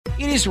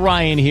It is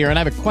Ryan here, and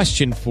I have a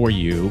question for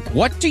you.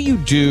 What do you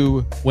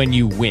do when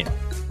you win?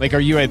 Like, are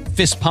you a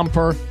fist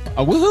pumper,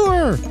 a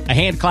woohooer, a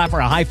hand clapper,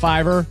 a high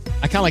fiver?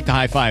 I kind of like the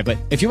high five, but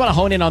if you want to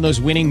hone in on those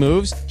winning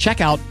moves,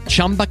 check out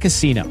Chumba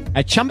Casino.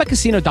 At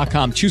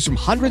ChumbaCasino.com, choose from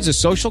hundreds of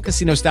social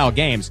casino-style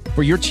games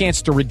for your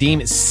chance to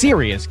redeem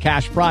serious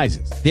cash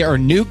prizes. There are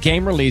new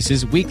game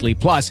releases weekly,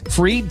 plus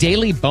free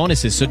daily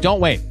bonuses. So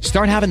don't wait.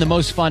 Start having the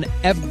most fun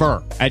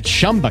ever at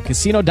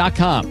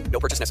ChumbaCasino.com.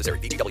 No purchase necessary.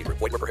 VGW Group.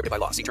 Void where prohibited by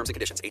law. See terms and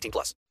conditions.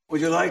 18+. Would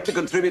you like to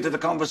contribute to the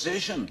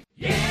conversation?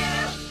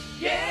 Yeah,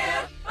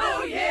 yeah,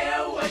 oh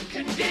yeah, what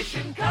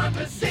condition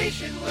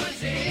conversation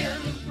was in.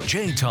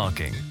 Jay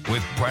Talking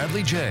with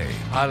Bradley J.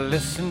 I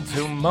listen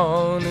to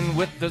Morning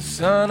with the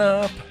Sun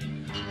Up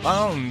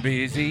on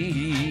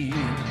BZ.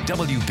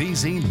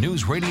 WBZ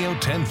News Radio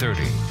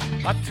 1030.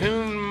 I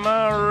tune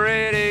my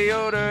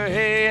radio to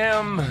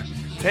AM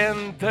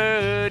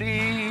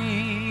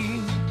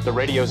 1030. The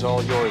radio's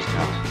all yours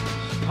now.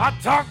 I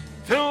talked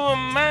to a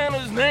man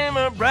whose name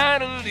is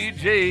Bradley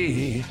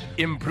J.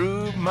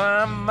 Improved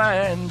my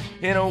mind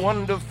in a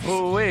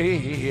wonderful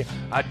way.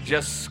 I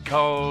just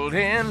called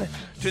in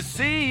to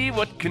see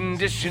what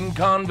condition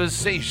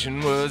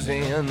conversation was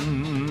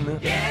in.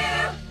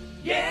 Yeah,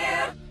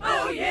 yeah,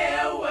 oh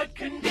yeah, what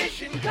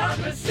condition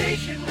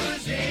conversation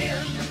was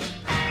in.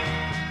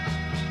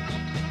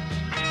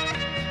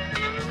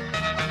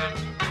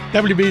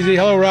 WBZ,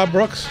 hello, Rob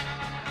Brooks.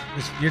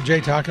 You're Jay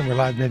Talking. We're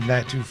live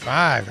midnight to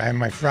 5. I have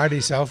my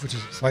Friday self, which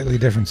is a slightly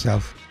different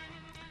self.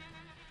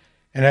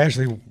 And I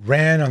actually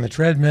ran on the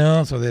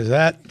treadmill, so there's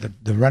that.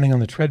 The running on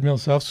the treadmill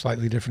self,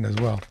 slightly different as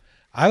well.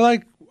 I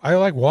like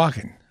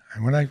walking.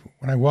 And when I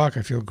walk,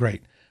 I feel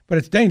great. But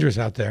it's dangerous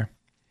out there.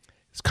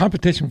 It's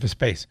competition for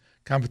space.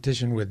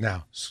 Competition with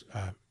now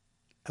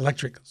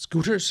electric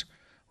scooters,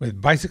 with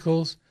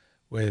bicycles,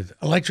 with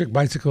electric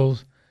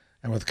bicycles,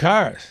 and with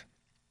cars.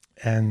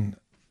 And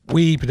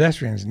we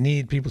pedestrians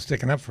need people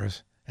sticking up for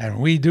us. And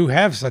we do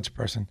have such a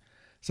person,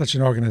 such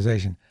an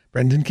organization.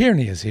 Brendan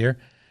Kearney is here.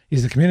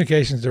 He's the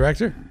communications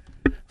director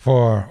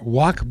for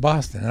Walk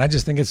Boston. And I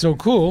just think it's so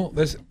cool.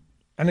 There's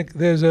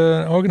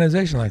an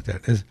organization like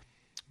that.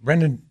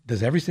 Brendan,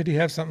 does every city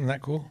have something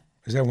that cool?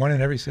 Is there one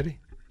in every city?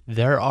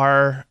 There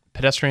are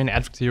pedestrian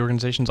advocacy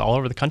organizations all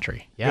over the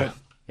country. Yeah. Good.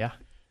 Yeah.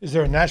 Is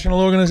there a national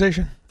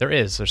organization? There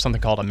is. There's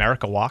something called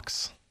America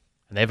Walks,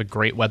 and they have a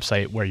great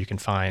website where you can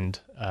find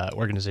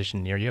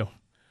organization near you.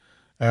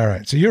 All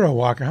right. So you're a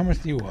walker. How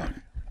much do you walk?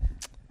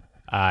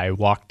 I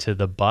walk to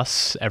the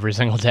bus every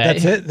single day.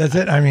 That's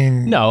it? I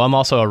mean... No, I'm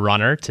also a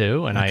runner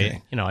too, and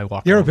okay. I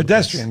walk. You're a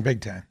pedestrian,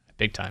 big time.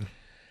 Big time.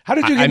 How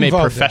did you get I'm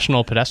involved? I'm a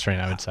professional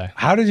pedestrian, I would say.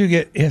 How did you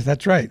get... Yes,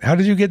 that's right. How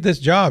did you get this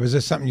job? Is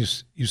this something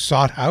you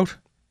sought out?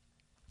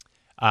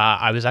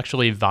 I was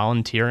actually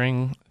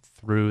volunteering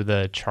through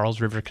the Charles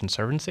River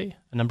Conservancy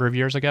a number of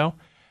years ago.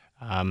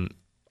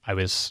 I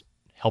was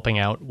helping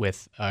out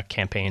with a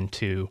campaign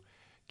to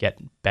get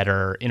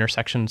better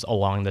intersections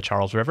along the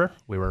Charles River.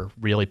 We were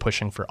really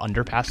pushing for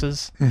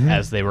underpasses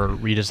as they were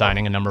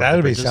redesigning a number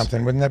of bridges. That'd be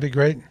something. Wouldn't that be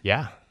great?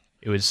 Yeah.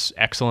 It was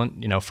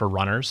excellent, for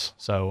runners.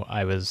 So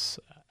I was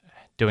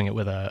doing it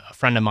with a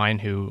friend of mine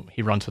who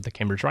he runs with the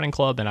Cambridge Running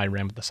Club, and I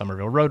ran with the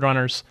Somerville Road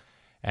Runners,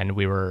 and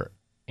we were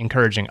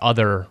encouraging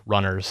other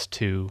runners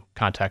to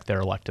contact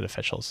their elected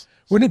officials.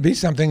 Wouldn't it be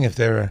something if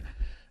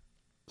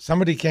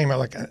somebody came up,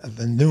 like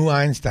the new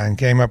Einstein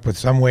came up with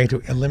some way to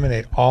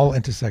eliminate all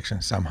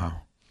intersections somehow?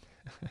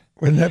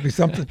 Wouldn't that be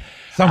something?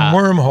 Some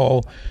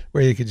wormhole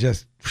where you could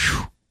just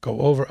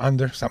go over,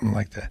 under, something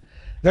like that.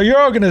 Now,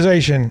 your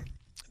organization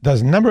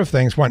does a number of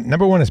things.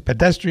 Number one is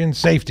pedestrian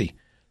safety.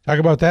 Talk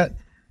about that.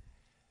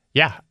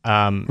 Yeah.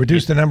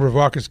 Reduce the number of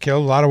walkers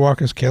killed. A lot of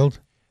walkers killed.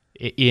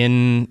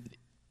 In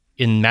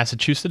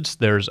Massachusetts,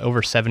 there's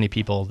over 70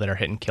 people that are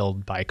hit and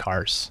killed by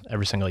cars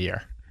every single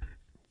year.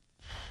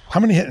 How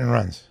many hit and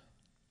runs?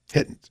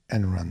 Hit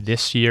and runs.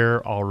 This year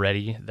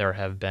already, there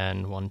have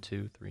been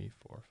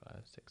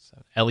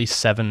at least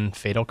 7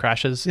 fatal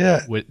crashes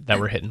that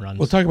were hit and runs.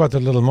 We'll talk about that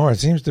a little more.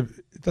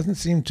 It doesn't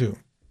seem to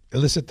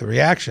elicit the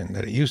reaction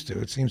that it used to.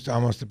 It seems to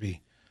almost to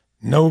be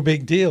no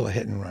big deal, a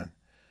hit and run.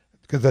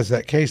 Because there's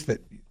that case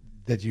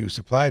that you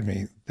supplied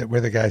me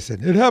where the guy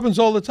said, it happens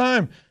all the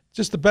time.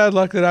 Just the bad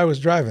luck that I was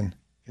driving.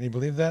 Can you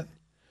believe that?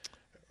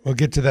 We'll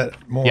get to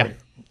that more. Yeah.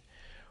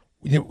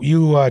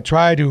 You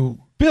try to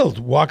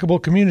build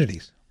walkable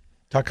communities.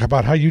 Talk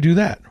about how you do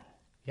that.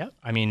 Yeah.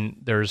 I mean,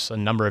 there's a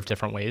number of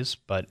different ways,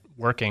 but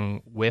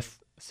working with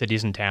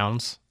cities and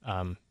towns,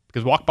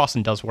 because Walk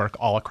Boston does work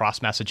all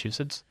across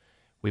Massachusetts.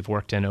 We've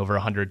worked in over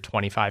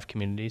 125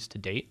 communities to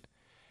date.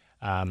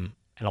 And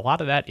a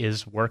lot of that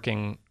is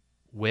working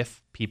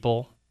with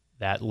people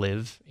that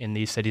live in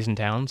these cities and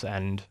towns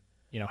and,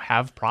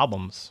 have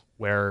problems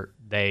where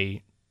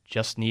they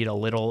just need a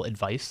little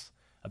advice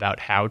about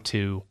how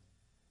to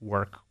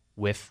work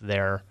with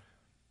their,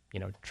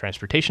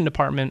 transportation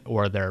department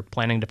or their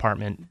planning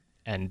department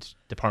and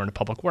Department of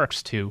Public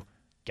Works to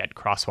get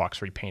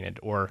crosswalks repainted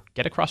or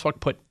get a crosswalk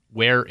put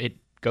where it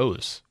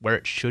goes, where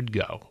it should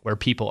go, where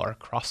people are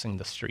crossing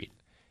the street,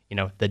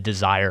 the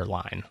desire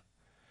line.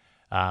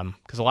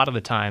 Because a lot of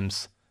the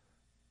times,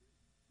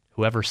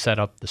 whoever set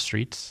up the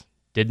streets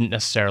didn't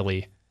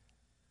necessarily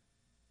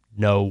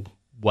know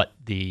what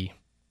the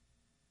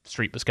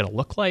street was going to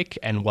look like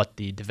and what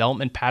the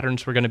development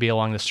patterns were going to be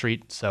along the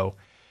street. So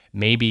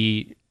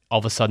maybe all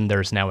of a sudden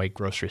there's now a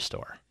grocery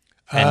store.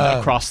 And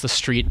across the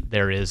street,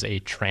 there is a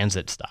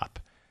transit stop.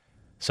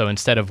 So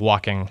instead of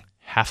walking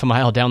half a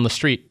mile down the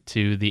street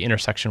to the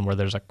intersection where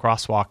there's a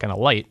crosswalk and a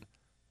light,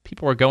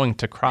 people are going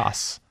to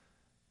cross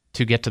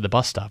to get to the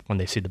bus stop when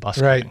they see the bus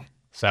coming.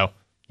 So,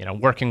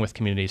 working with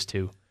communities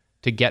to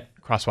get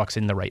crosswalks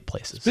in the right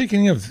places.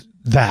 Speaking of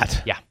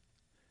that, Yeah.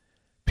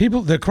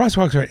 the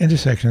crosswalks are at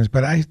intersections,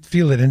 but I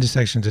feel that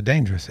intersections are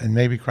dangerous, and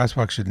maybe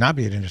crosswalks should not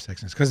be at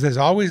intersections because there's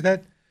always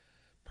that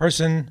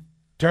person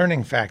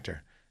turning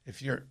factor.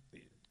 If you're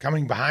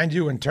coming behind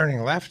you and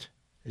turning left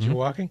as you're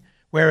walking,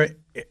 where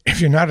if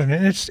you're not at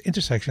an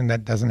intersection,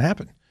 that doesn't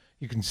happen.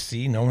 You can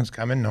see no one's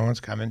coming.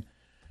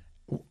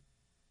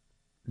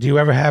 Do you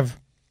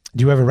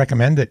ever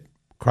recommend that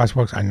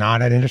crosswalks are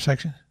not at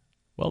intersections?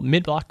 Well,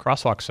 mid-block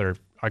crosswalks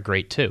are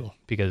great too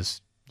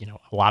because,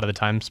 a lot of the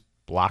times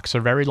blocks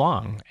are very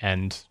long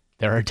and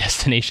there are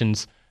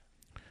destinations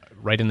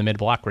right in the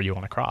mid-block where you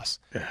want to cross.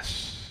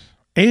 Yes.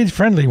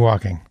 Age-friendly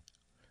walking.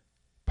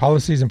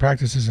 Policies and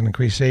practices and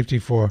increase safety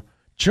for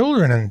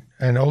children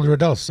and older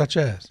adults, such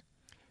as?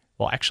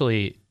 Well,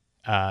 actually,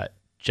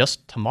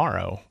 just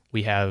tomorrow,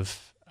 we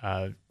have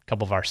a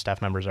couple of our staff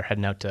members are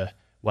heading out to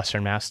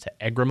Western Mass to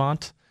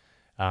Egremont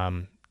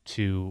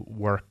to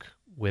work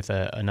with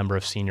a number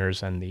of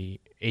seniors and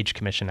the Age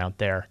Commission out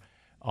there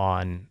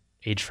on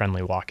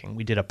age-friendly walking.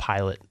 We did a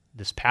pilot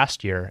this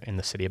past year in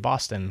the city of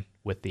Boston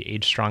with the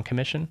Age Strong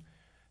Commission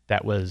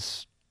that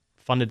was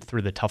funded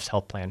through the Tufts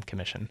Health Plan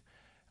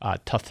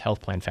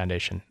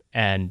Foundation,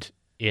 and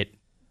it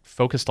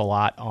focused a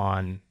lot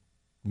on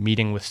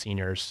meeting with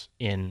seniors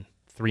in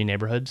 3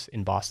 neighborhoods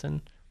in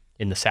Boston,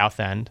 in the South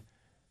End,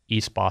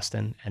 East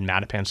Boston, and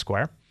Mattapan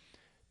Square,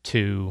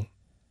 to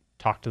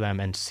talk to them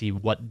and see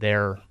what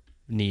their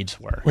needs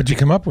were. What'd you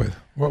come up with?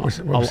 What was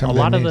a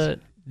lot of the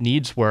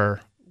needs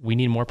were we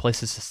need more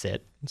places to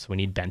sit, so we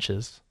need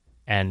benches,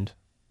 and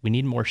we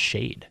need more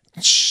shade.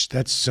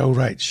 That's so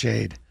right,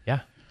 shade.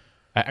 Yeah.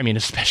 I mean,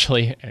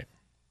 especially in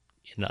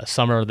the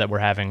summer that we're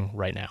having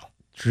right now.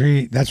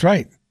 That's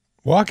right.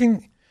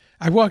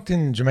 I walked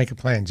in Jamaica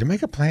Plain.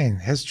 Jamaica Plain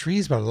has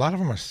trees, but a lot of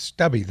them are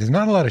stubby. There's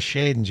not a lot of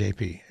shade in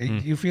JP.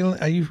 Do you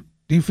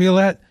feel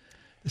that?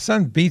 The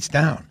sun beats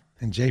down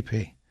in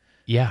JP.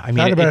 Yeah, I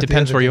mean, it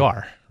depends where you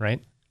are,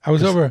 right? I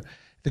was over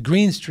the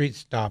Green Street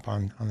stop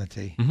on the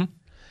T. Mm-hmm.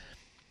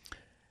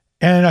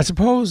 And I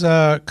suppose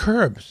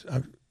curbs.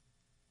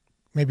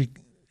 Maybe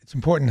it's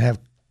important to have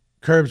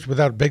curbs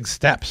without big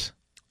steps.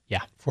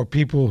 Yeah. For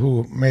people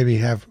who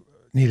maybe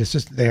need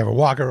assistance, they have a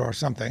walker or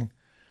something.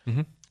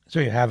 Mm-hmm. So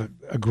you have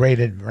a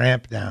graded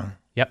ramp down.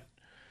 Yep.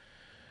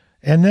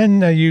 And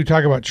then you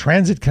talk about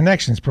transit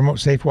connections, promote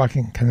safe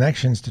walking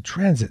connections to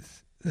transit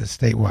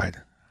statewide.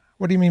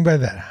 What do you mean by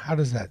that? How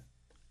does that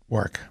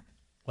work?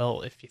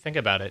 Well, if you think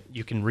about it,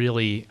 you can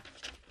really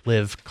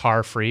live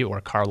car-free or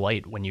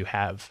car-light when you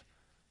have,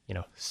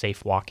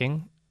 safe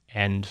walking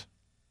and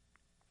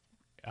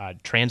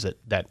transit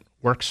that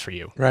works for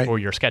you or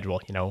your schedule.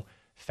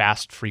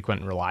 Fast,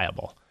 frequent, and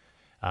reliable.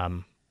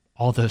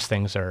 All those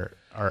things are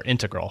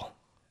integral.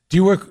 Do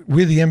you work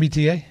with the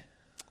MBTA?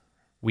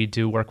 We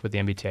do work with the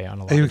MBTA on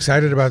a lot. Are you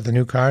excited about the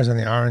new cars on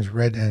the orange,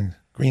 red, and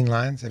green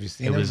lines? Have you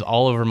seen them? It was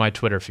all over my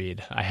Twitter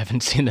feed. I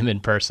haven't seen them in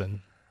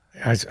person.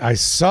 I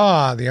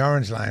saw the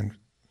orange line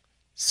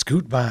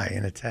scoot by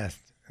in a test.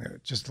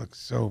 It just looks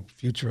so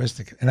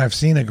futuristic. And I've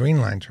seen a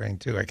green line train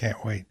too. I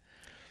can't wait.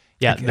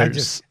 Yeah,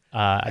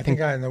 I think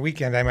on the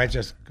weekend I might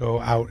just go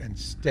out and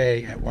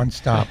stay at one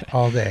stop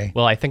all day.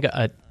 Well, I think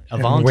a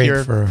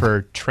volunteer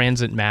for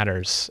Transit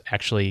Matters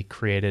actually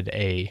created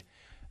a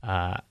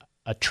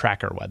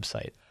tracker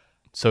website.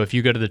 So if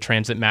you go to the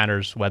Transit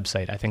Matters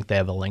website, I think they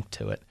have a link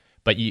to it.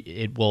 But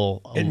it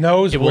will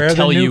tell you where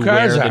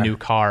the new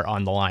car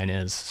on the line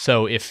is.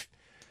 So if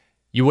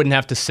you wouldn't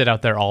have to sit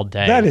out there all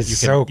day, that is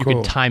so cool.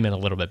 You could time it a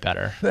little bit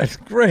better. That's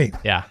great.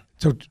 Yeah.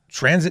 So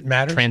Transit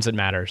Matters? Transit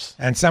Matters.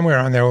 And somewhere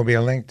on there will be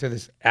a link to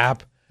this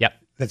app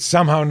that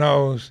somehow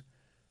knows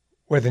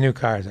where the new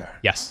cars are.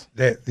 Yes.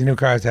 The new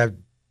cars have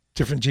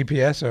different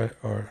GPS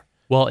or?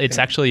 Well, it's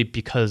actually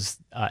because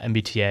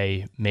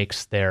MBTA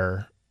makes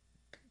their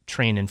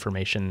train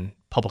information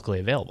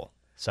publicly available.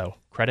 So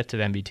credit to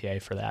the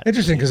MBTA for that.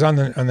 Interesting, because on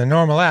the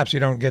normal apps,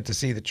 you don't get to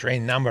see the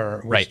train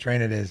number or which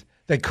train it is.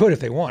 They could if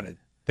they wanted.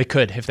 They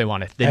could if they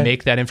wanted. They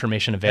make that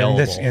information available.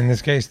 In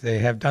this case, they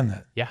have done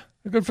that. Yeah.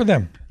 Good for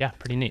them. Yeah,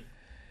 pretty neat.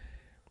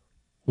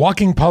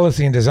 Walking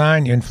policy and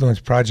design, you influence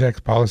projects,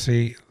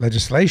 policy,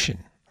 legislation.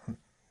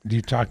 Do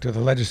you talk to the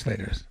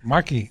legislators?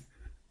 Markey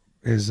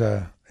is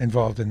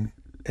involved in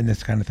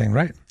this kind of thing,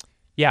 right?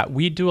 Yeah,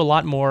 we do a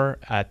lot more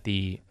at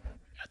the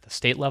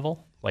state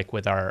level, like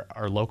with our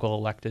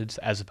local electeds,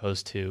 as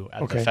opposed to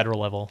at the federal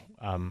level.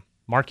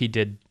 Markey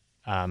did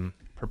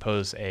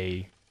propose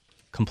a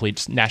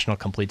national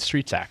Complete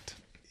Streets Act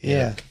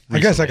Yeah. I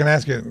guess I can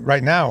ask you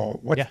right now,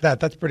 what's that?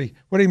 That's pretty,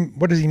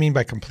 what does he mean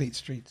by complete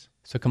streets?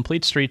 So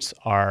complete streets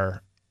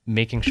are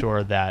making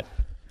sure that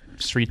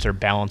streets are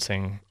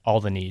balancing all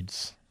the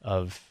needs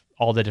of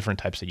all the different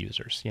types of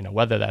users,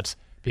 whether that's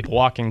people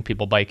walking,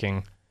 people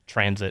biking,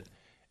 transit,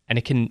 and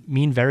it can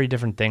mean very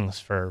different things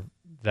for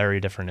very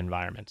different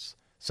environments.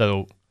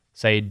 So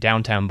say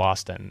downtown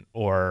Boston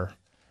or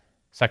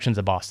sections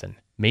of Boston,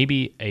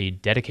 maybe a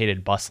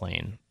dedicated bus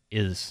lane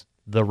is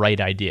the right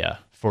idea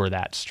for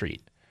that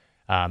street.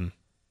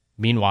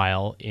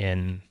 Meanwhile,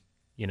 in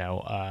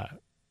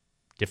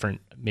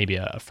different, maybe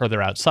a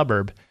further out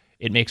suburb,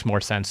 it makes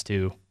more sense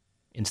to,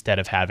 instead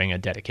of having a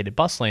dedicated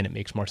bus lane, it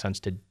makes more sense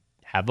to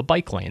have a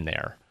bike lane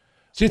there.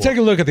 So you take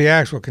a look at the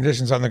actual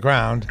conditions on the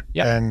ground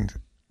and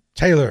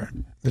tailor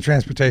the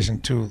transportation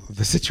to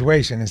the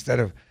situation instead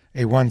of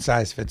a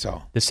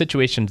one-size-fits-all. The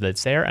situation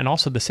that's there, and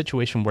also the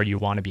situation where you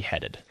want to be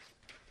headed.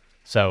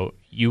 So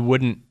you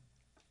wouldn't,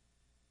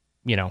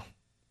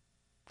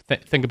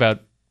 think about,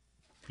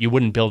 you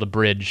wouldn't build a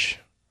bridge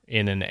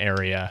in an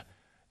area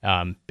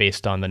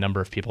based on the number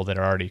of people that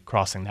are already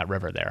crossing that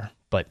river there.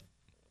 But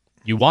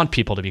you want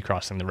people to be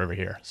crossing the river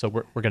here, so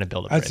we're going to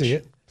build a bridge. I see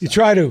it. You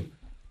try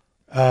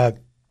to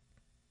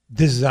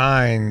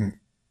design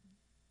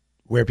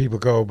where people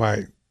go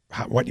by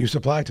what you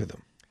supply to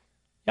them.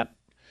 Yep.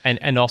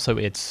 And also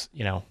it's,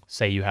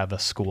 say you have a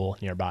school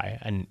nearby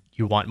and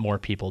you want more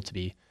people to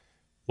be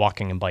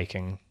walking and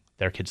biking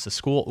their kids to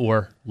school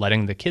or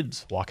letting the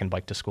kids walk and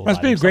bike to school.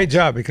 Must be a great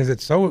job because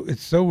it's so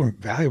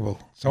valuable,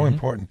 so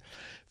important.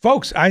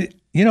 Folks, I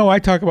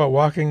talk about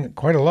walking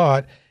quite a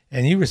lot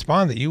and you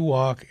respond that you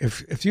walk.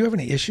 If you have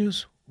any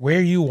issues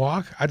where you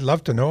walk, I'd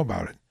love to know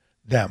about it.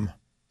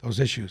 Those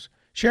issues.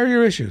 Share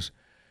your issues.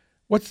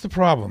 What's the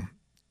problem?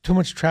 Too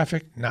much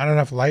traffic, not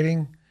enough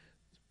lighting,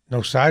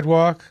 no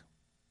sidewalk.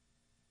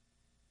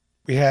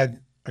 We had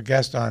a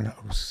guest on, it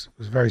was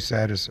very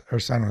sad, her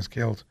son was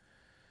killed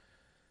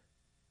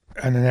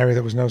in an area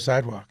that was no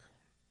sidewalk.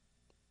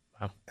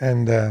 Wow.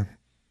 And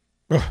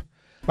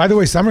by the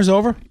way, summer's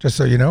over, just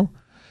so you know.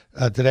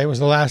 Today was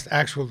the last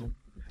actual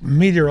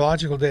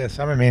meteorological day of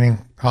summer,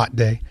 meaning hot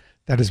day.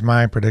 That is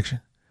my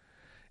prediction.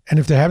 And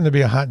if there happened to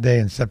be a hot day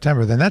in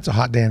September, then that's a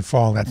hot day in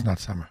fall. That's not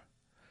summer.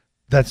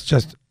 That's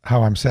just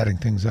how I'm setting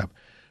things up.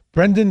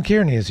 Brendan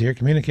Kearney is here,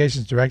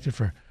 Communications Director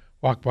for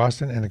Walk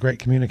Boston, and a great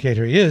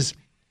communicator he is.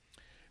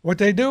 What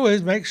they do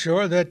is make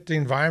sure that the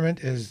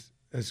environment is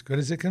as good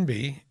as it can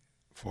be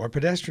for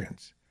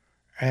pedestrians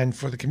and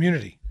for the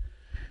community.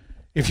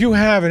 If you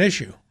have an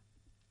issue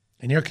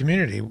in your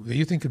community that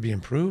you think could be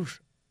improved,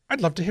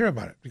 I'd love to hear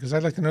about it because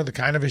I'd like to know the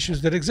kind of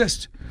issues that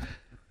exist.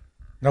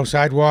 No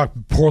sidewalk,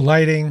 poor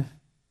lighting,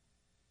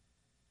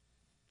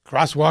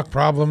 crosswalk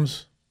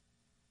problems,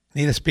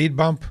 need a speed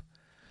bump.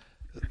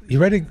 You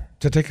ready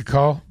to take a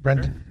call,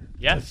 Brendan?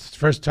 Yes. Let's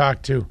first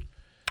talk to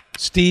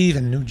Steve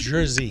in New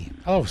Jersey.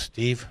 Hello,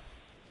 Steve.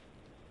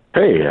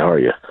 Hey, how are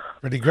you?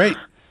 Pretty great.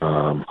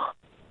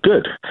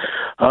 Good.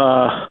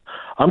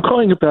 I'm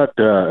calling about,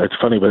 it's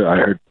funny, but I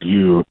heard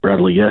you,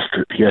 Bradley,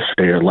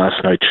 yesterday or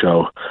last night's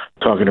show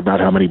talking about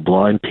how many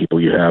blind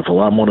people you have. Well,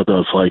 I'm one of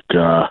those,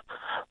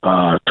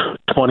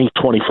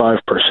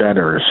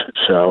 20-25%ers.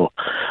 So,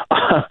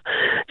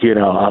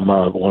 I'm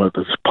one of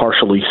those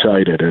partially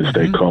sighted, as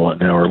they call it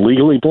now, or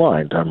legally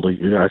blind. I'm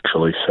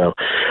actually. So,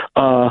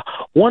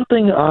 one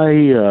thing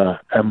I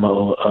am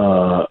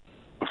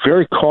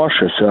very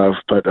cautious of,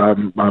 but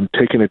I'm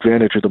taking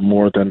advantage of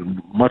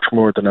them much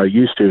more than I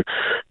used to.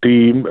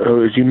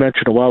 As you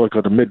mentioned a while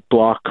ago, the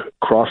mid-block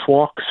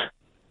crosswalks.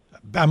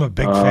 I'm a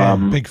big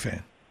fan. Big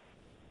fan.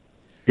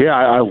 Yeah,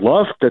 I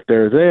love that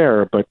they're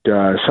there, but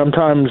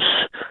sometimes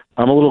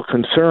I'm a little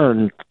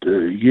concerned,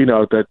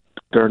 that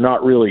they're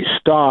not really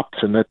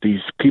stopped and that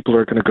these people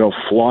are going to go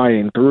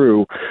flying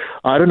through.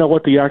 I don't know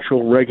what the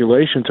actual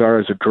regulations are.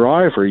 As a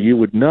driver, you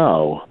would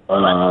know.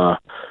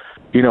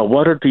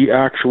 What are the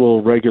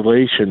actual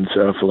regulations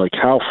of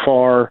how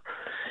far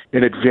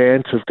in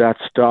advance of that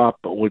stop,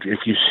 if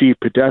you see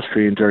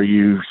pedestrians, are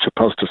you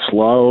supposed to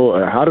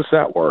slow? How does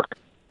that work?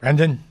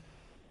 Brendan?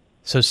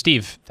 So,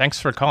 Steve, thanks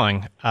for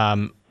calling.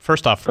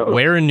 First off,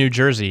 where in New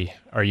Jersey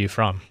are you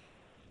from?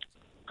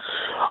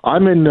 I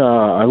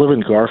live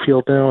in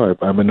Garfield now.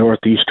 I'm in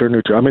northeastern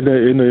New Jersey. I'm in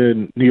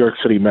the New York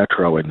City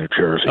Metro in New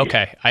Jersey.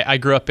 Okay. I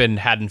grew up in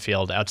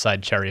Haddonfield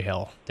outside Cherry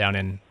Hill, down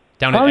in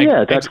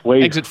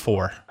exit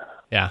 4.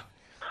 Yeah.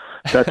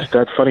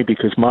 That's funny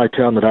because my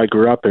town that I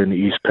grew up in,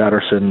 East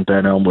Patterson,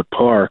 then Elmwood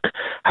Park,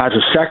 has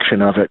a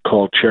section of it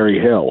called Cherry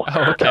Hill.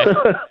 Oh, okay.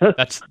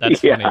 That's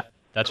funny.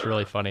 That's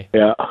really funny.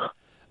 Yeah.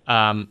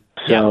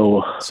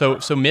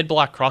 So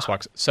mid-block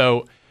crosswalks.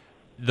 So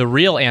the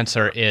real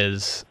answer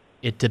is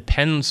it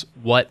depends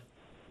what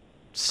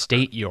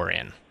state you're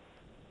in.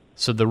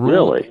 So the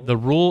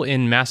rule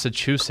in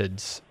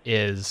Massachusetts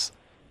is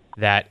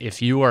that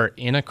if you are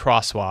in a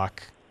crosswalk,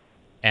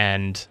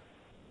 and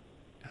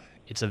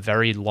it's a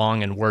very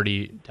long and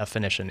wordy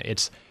definition,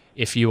 it's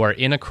if you are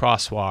in a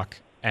crosswalk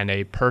and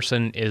a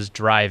person is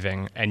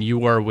driving and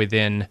you are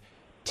within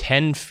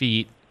 10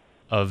 feet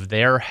of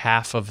their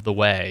half of the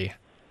way,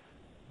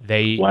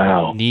 they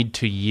need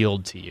to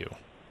yield to you.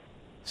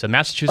 So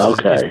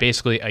Massachusetts is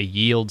basically a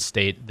yield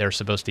state. They're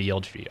supposed to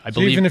yield for you. I So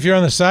believe even if you're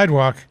on the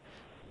sidewalk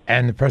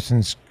and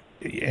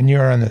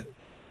you're on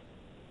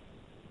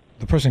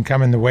the person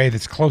coming the way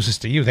that's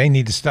closest to you, they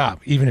need to stop,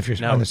 even if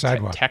you're on the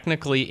sidewalk.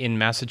 Technically, in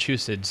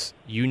Massachusetts,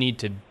 you need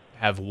to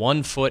have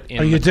 1 foot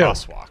in you the do?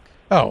 crosswalk.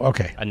 Oh,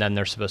 okay. And then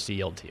they're supposed to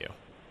yield to you.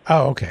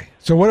 Oh, okay.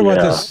 So what about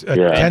this 10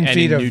 and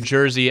feet in of... New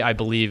Jersey, I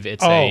believe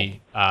it's a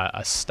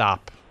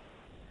stop.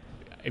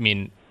 I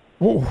mean,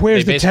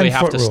 where's they the 10-foot basically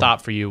have to rule?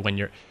 stop for you when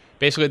you're...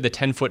 Basically, the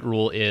 10-foot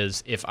rule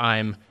is if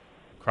I'm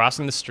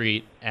crossing the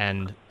street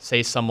and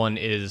say someone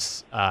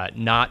is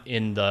not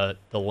in the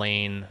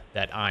lane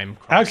that I'm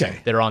crossing.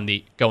 Okay. They're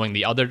going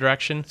the other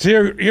direction. So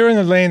you're in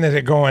the lane that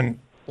they're going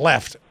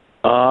left.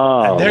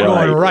 Oh, and they're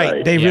going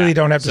right. They really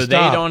don't have to so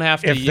stop. So they don't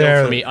have to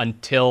yield for me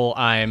until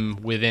I'm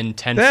within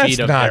 10 feet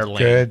of their lane.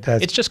 Good.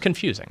 It's just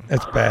confusing.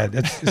 That's bad.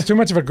 It's too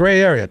much of a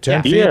gray area.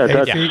 10 feet,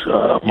 8 feet.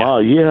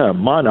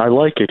 Mine, I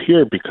like it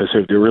here because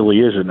there really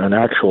isn't an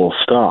actual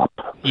stop.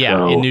 Yeah,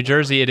 so. In New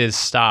Jersey, it is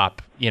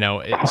stop.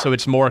 So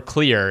it's more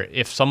clear.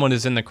 If someone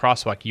is in the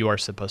crosswalk, you are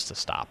supposed to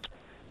stop.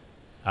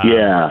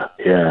 Yeah.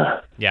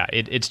 Yeah,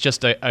 it's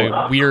just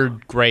a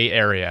weird gray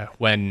area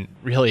when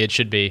really it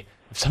should be,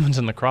 if someone's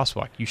in the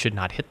crosswalk, you should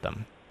not hit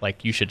them.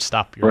 Like, you should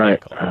stop your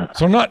vehicle.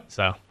 So not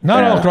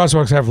all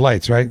crosswalks have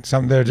lights, right?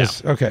 Some they're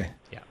just okay.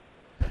 Yeah.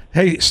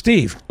 Hey,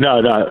 Steve.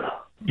 No.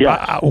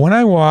 Yeah. When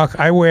I walk,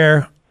 I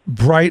wear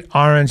bright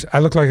orange. I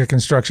look like a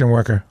construction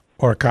worker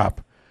or a cop.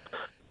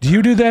 Do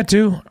you do that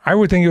too? I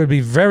would think it would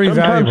be very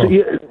valuable.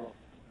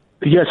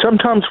 Yeah.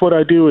 Sometimes what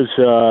I do is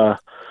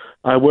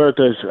I wear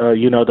those,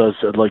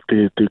 like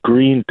the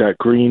green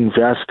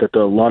vest that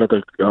a lot of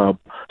the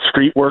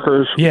street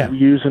workers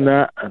use in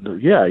that.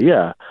 And,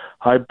 yeah.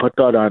 I put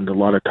that on a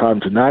lot of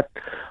times, and that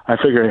I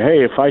figure,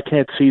 hey, if I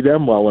can't see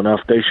them well enough,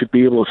 they should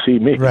be able to see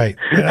me. Right.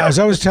 And as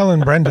I was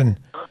telling Brendan,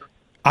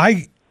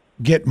 I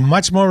get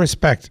much more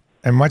respect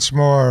and much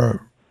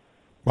more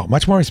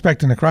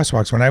respect in the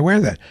crosswalks when I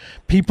wear that.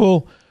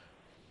 People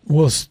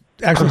will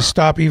actually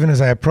stop even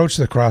as I approach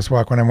the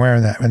crosswalk when I'm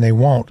wearing that, and they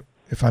won't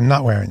if I'm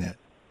not wearing that.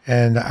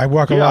 And I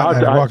walk a lot,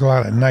 and I walk a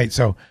lot at night,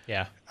 so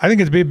I think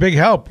it'd be a big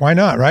help. Why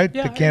not, right?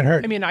 Yeah, it can't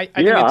hurt. I mean, I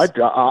think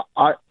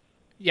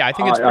I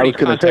think it's pretty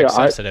context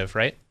sensitive,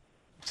 right?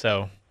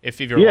 So if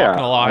you're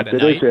walking a lot at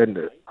night,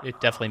 it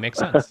definitely makes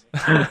sense.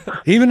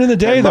 Even in the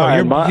day,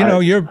 though,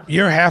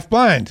 you're half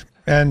blind,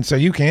 and so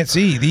you can't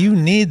see. You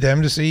need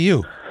them to see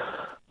you.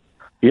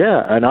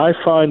 Yeah, and I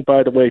find,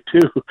 by the way,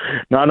 too,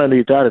 not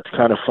only that, it's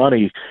kind of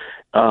funny.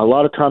 A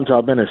lot of times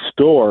I'm in a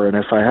store, and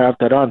if I have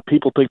that on,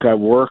 people think I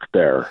work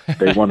there.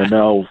 They want to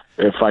know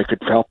if I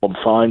could help them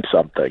find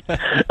something.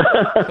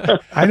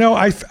 I know.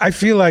 I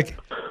feel like,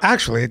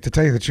 actually, to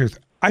tell you the truth,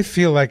 I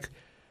feel like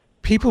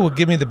people will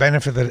give me the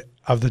benefit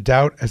of the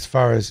doubt as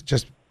far as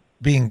just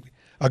being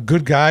a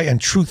good guy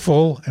and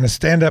truthful and a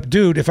stand-up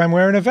dude if I'm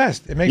wearing a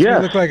vest. It makes me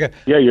look like a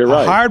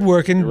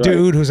hard-working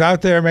dude who's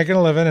out there making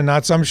a living and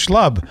not some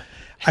schlub.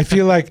 I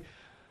feel like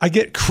I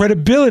get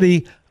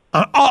credibility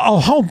on a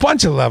whole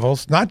bunch of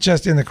levels, not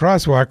just in the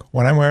crosswalk,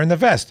 when I'm wearing the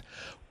vest.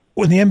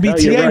 When the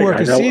MBTA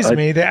worker sees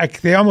me,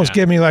 they almost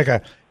give me like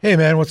a, hey,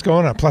 man, what's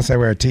going on? Plus, I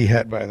wear a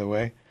T-hat, by the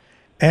way.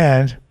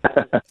 And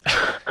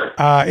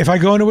if I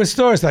go into a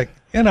store, it's like,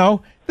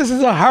 this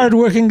is a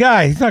hard-working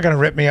guy. He's not going to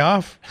rip me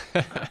off.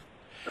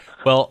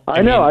 Well,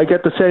 I know. I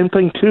get the same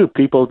thing, too.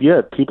 People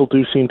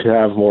do seem to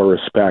have more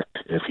respect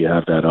if you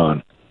have that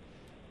on.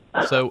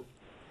 So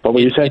what were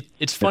you saying?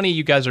 It's funny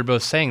you guys are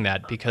both saying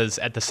that, because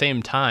at the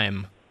same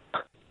time,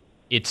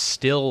 it's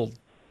still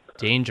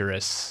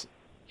dangerous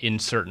in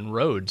certain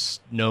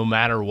roads, no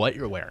matter what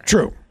you're wearing.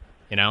 True.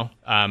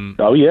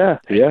 Oh, yeah.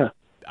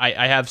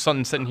 I have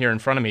something sitting here in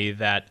front of me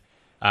that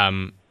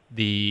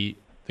the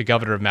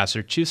governor of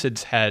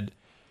Massachusetts had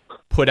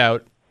put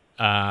out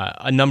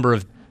a number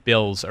of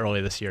bills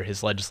earlier this year,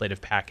 his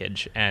legislative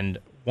package, and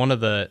one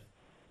of the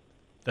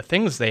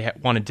things they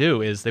want to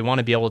do is they want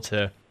to be able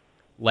to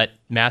let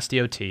Mass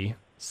DOT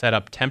set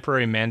up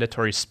temporary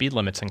mandatory speed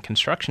limits in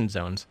construction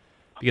zones,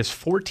 because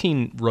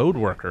 14 road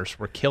workers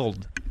were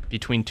killed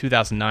between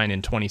 2009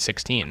 and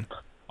 2016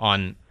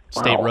 on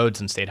state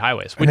roads and state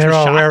highways, which was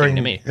shocking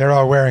to me. They're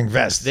all wearing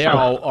vests. They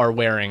all are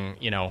wearing,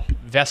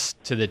 vests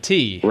to the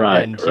T,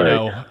 right, and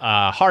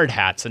hard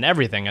hats and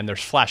everything, and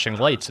there's flashing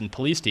lights and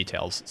police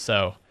details.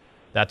 So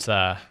that's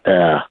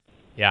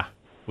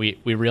we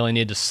really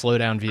need to slow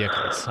down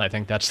vehicles. I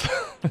think that's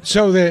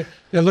So they're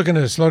looking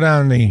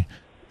to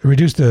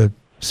reduce the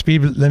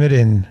speed limit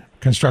in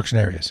construction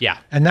areas. Yeah,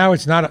 and now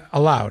it's not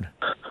allowed.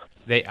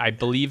 I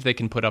believe they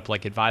can put up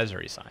like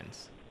advisory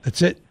signs.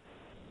 That's it.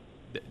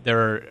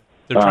 They're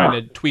trying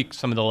to tweak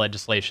some of the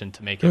legislation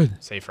to make it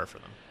safer for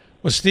them.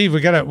 Well, Steve,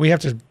 we have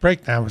to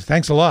break now.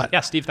 Thanks a lot. Yeah,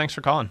 Steve, thanks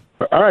for calling.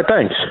 All right,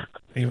 thanks.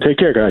 Take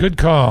care, guys. Good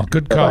call.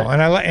 Bye-bye.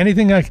 And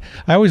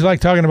I always like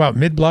talking about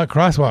mid-block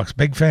crosswalks.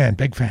 Big fan.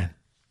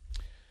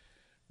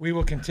 We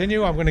will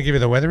continue. I'm going to give you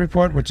the weather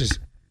report,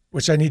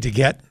 which I need to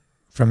get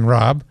from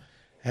Rob,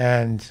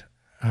 and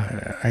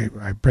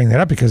I bring that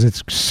up because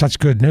it's such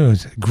good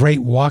news. Great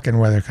walking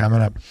weather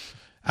coming up.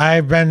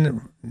 I've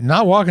been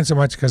not walking so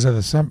much because of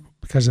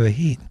the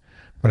heat,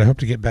 but I hope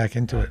to get back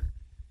into it.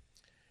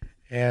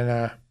 And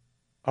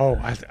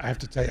I have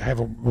to tell you, I have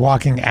a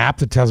walking app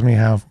that tells me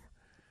how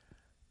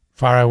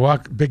far I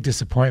walk. Big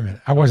disappointment.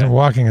 I wasn't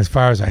walking as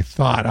far as I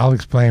thought. I'll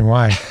explain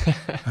why.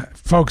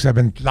 Folks, I've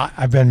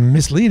been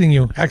misleading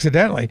you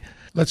accidentally.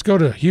 Let's go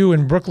to Hugh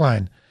in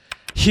Brookline.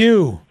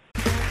 Hugh.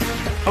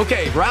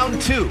 Okay,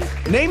 round 2.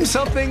 Name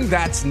something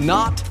that's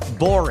not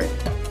boring.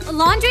 A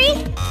laundry?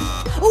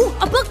 Ooh,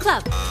 a book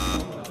club.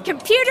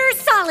 Computer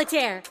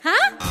solitaire,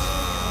 huh?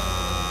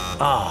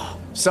 Ah,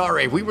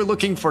 sorry, we were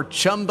looking for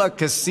Chumba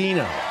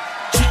Casino.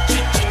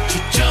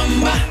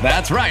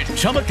 That's right,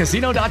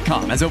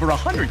 ChumbaCasino.com has over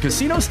 100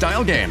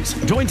 casino-style games.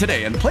 Join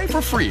today and play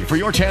for free for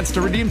your chance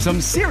to redeem some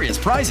serious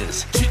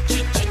prizes.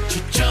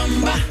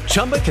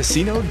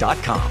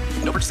 ChumbaCasino.com.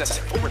 No purchase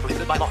necessary. Void where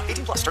prohibited by law.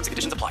 18 plus. Terms and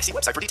conditions apply. See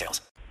website for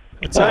details.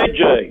 Hi,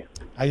 Jay.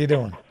 How you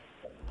doing?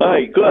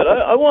 Hi, good.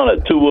 I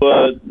wanted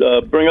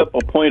to bring up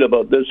a point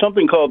about there's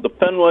something called the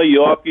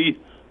Fenway-Yorkie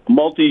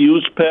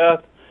multi-use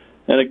path,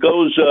 and it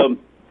goes.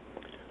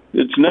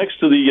 It's next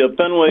to the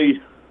Fenway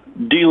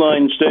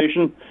D-line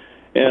station,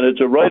 and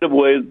it's a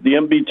right-of-way the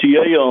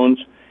MBTA owns.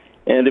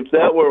 And if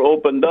that were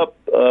opened up,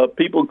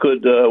 people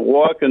could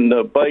walk and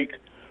bike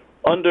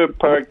under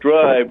Park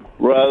Drive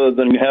rather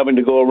than having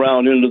to go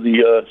around into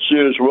the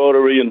Sears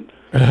Rotary and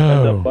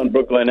end up on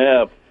Brookline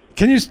Ave.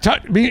 Can you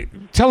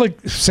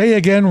say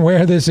again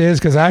where this is?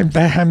 Because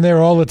I'm there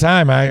all the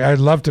time. I'd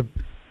love to.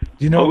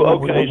 You know.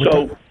 Okay,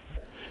 so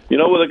you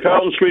know where the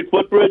Carlton Street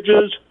footbridge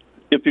is?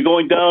 If you're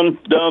going down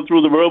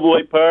through the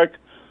Riverway Park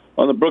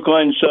on the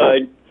Brookline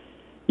side,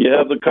 you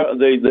have the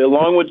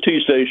Longwood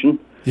T station.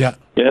 Yeah.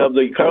 You have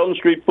the Carlton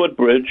Street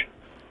footbridge,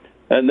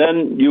 and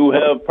then you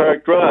have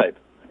Park Drive.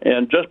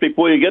 And just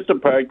before you get to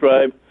Park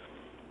Drive,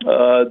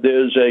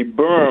 there's a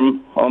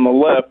berm on the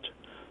left.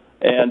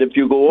 And if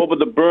you go over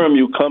the berm,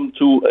 you come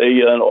to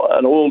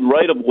an old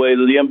right-of-way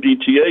that the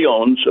MBTA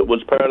owns. It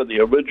was part of the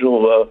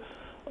original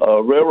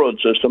railroad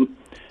system.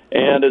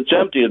 And it's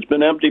empty. It's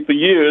been empty for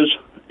years.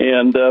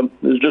 And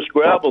there's just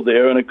gravel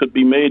there, and it could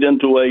be made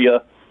into a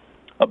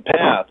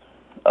path.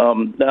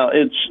 Now,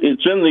 it's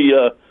in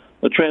the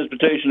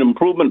Transportation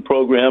Improvement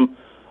Program,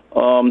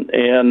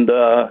 and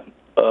there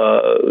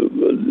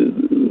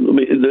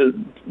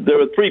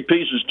are 3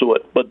 pieces to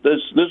it. But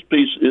this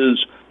piece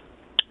is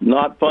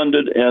not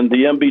funded, and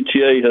the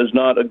MBTA has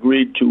not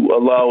agreed to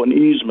allow an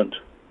easement.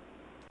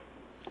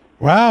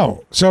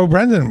 Wow. So,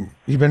 Brendan,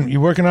 you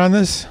working on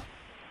this?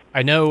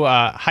 I know.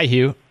 Hi,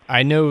 Hugh.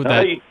 I know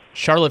that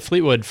Charlotte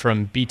Fleetwood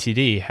from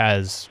BTD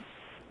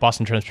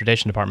Boston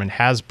Transportation Department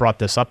has brought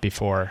this up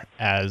before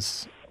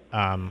as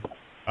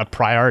a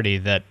priority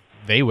that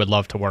they would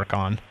love to work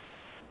on.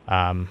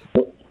 Well,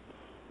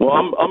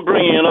 I'm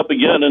bringing it up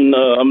again, and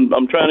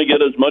I'm trying to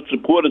get as much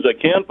support as I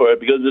can for it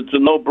because it's a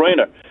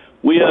no-brainer.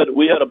 We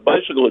had a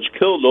bicyclist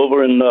killed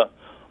over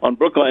on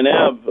Brookline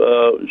Ave.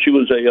 She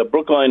was a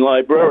Brookline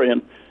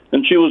librarian,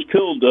 and she was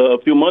killed a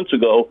few months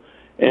ago.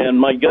 And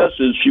my guess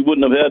is she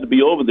wouldn't have had to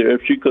be over there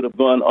if she could have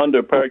gone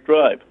under Park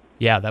Drive.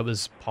 Yeah, that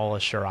was Paula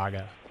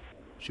Shiraga.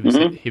 She was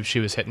she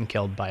was hit and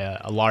killed by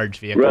a large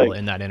vehicle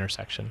in that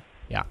intersection.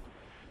 Yeah.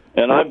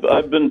 And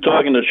I've been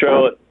talking to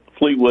Charlotte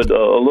Fleetwood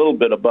a little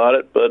bit about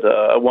it, but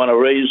I want to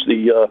raise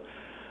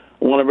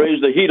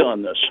the heat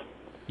on this.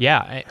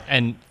 Yeah,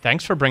 and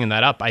thanks for bringing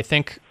that up. I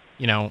think,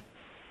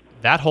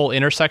 that whole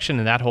intersection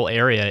and that whole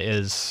area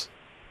is,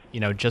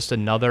 just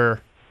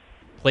another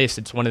place.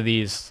 It's one of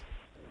these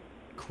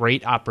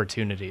great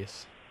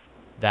opportunities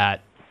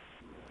that,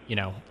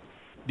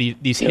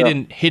 these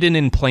hidden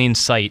in plain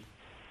sight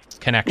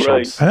connections.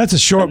 Right. And that's a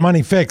short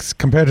money fix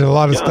compared to a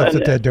lot of stuff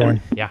that they're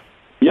doing. Yeah.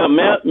 Yeah,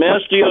 Mass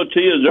DOT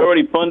has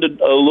already funded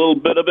a little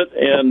bit of it,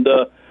 and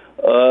the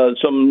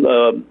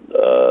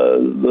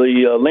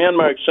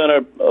Landmark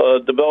Center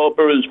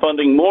developer is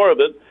funding more of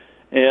it,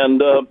 and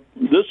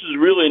this is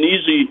really an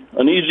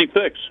easy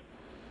fix.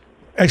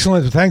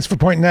 Excellent. Thanks for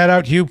pointing that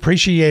out, Hugh.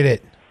 Appreciate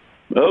it.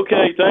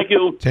 Okay, thank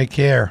you. Take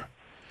care.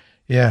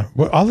 Yeah,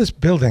 well, all this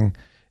building,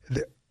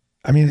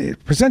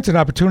 it presents an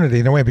opportunity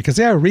in a way because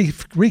they are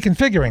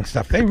reconfiguring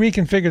stuff. They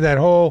reconfigured that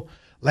whole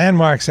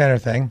Landmark Center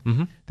thing.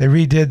 Mm-hmm. They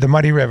redid the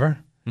Muddy River,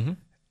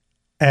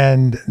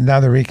 and now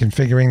they're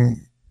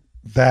reconfiguring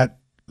that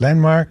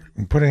landmark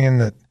and putting in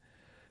the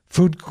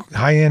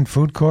high-end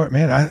food court.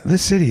 Man,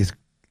 this city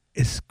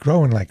is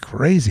growing like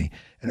crazy.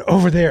 And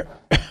over there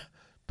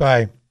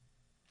by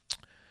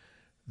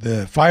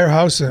the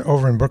firehouse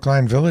over in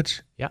Brookline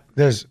Village,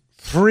 there's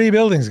 3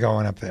 buildings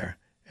going up there,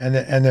 and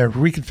they're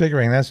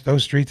reconfiguring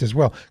those streets as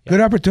well. Good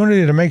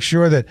opportunity to make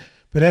sure that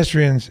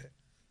pedestrians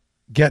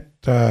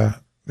get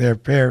their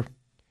fair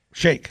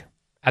shake.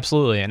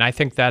 Absolutely, and I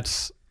think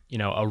that's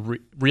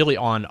really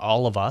on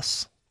all of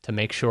us to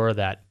make sure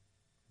that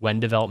when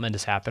development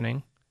is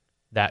happening,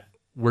 that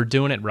we're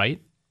doing it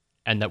right,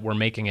 and that we're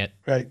making it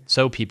right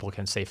so people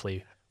can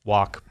safely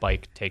walk,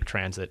 bike, take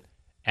transit,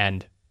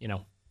 and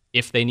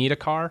if they need a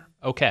car,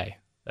 okay,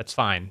 that's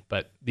fine.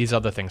 But these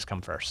other things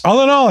come first.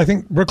 All in all, I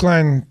think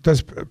Brookline does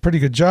a pretty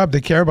good job.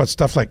 They care about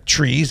stuff like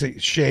trees,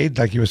 shade,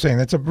 like you were saying.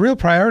 That's a real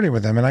priority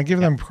with them, and I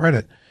give them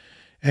credit.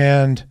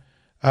 And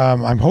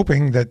I'm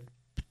hoping that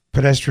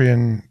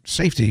pedestrian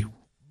safety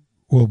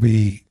will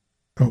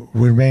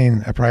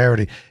remain a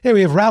priority. Hey,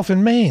 we have Ralph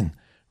in Maine.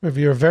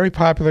 You're a very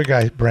popular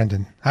guy,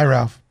 Brendan. Hi,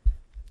 Ralph.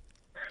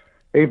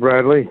 Hey,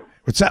 Bradley.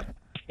 What's up?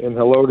 And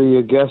hello to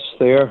your guests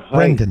there.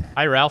 Brendan.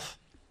 Hi, Ralph.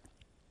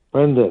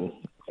 Brendan.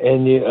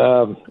 And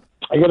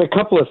I got a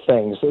couple of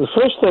things. The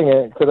first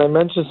thing, could I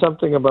mention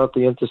something about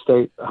the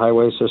interstate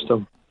highway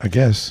system? I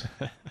guess.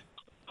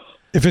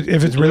 if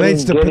it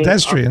relates to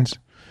pedestrians.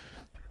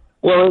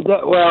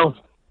 Well,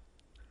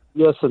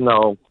 yes and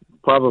no.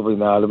 Probably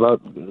not.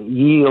 About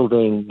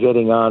yielding,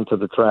 getting onto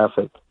the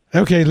traffic.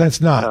 Okay,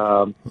 let's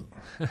not.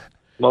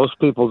 Most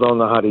people don't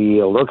know how to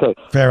yield. Okay.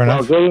 Fair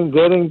enough. Now,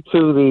 getting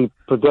to the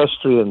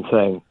pedestrian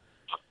thing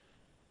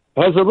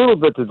has a little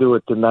bit to do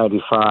with the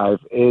 95.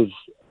 Is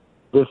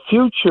the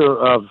future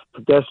of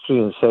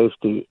pedestrian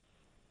safety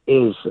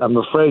is, I'm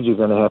afraid you're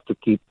going to have to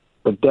keep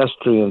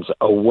pedestrians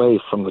away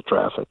from the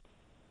traffic.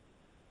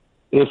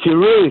 If you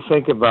really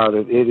think about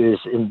it, it is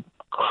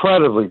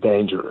incredibly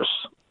dangerous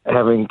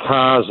having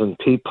cars and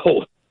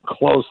people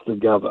close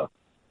together.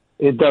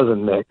 It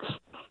doesn't mix.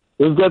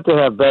 We've got to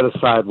have better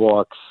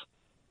sidewalks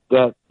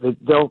that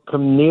don't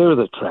come near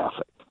the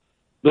traffic.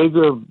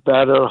 Bigger,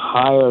 better,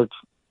 higher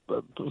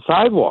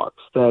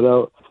sidewalks that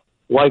are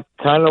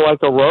kind of like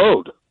a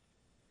road.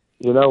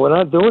 You know, we're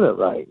not doing it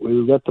right.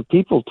 We've got the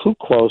people too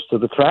close to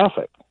the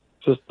traffic.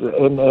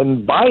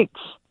 And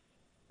bikes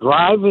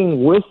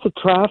driving with the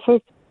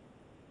traffic,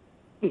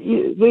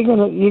 you're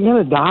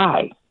gonna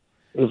die.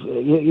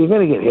 You're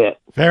gonna get hit.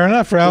 Fair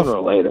enough, Ralph. Sooner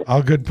or later.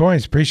 All good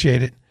points.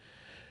 Appreciate it.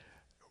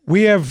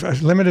 We have a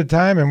limited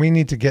time, and we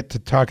need to get to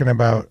talking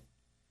about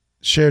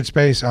shared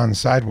space on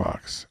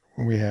sidewalks.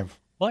 Well,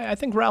 I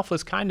think Ralph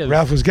was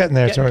getting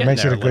there, so it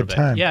makes it a good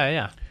time.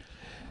 Yeah.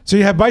 So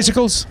you have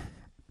bicycles.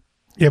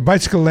 You have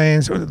bicycle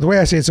lanes. The way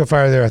I say it so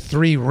far, there are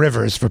 3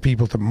 rivers for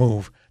people to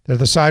move. There's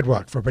the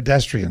sidewalk for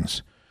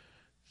pedestrians.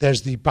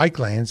 There's the bike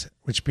lanes,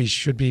 which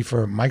should be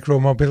for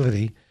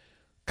micro-mobility,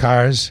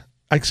 bikes,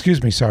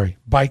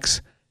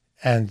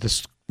 and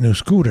the new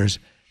scooters.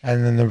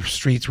 And then the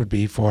streets would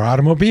be for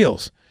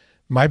automobiles.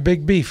 My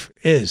big beef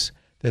is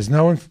there's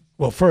no one.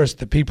 Well, first,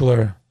 the people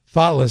are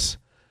thoughtless,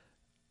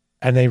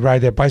 and they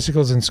ride their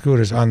bicycles and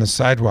scooters on the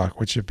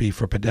sidewalk, which should be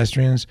for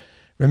pedestrians.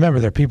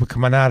 Remember, there are people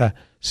coming out of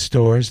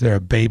stores. There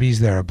are babies.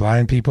 There are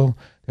blind people.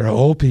 There are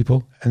old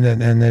people. And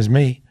then there's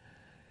me.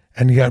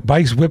 And you got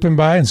bikes whipping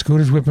by and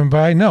scooters whipping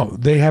by. No,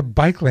 they have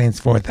bike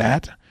lanes for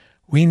that.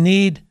 We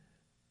need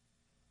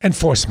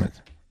enforcement.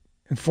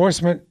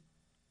 Enforcement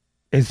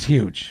is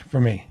huge for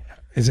me.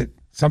 Is it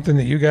something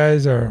that you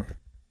guys are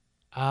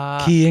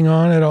keying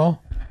on at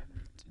all?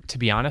 To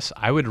be honest,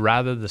 I would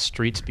rather the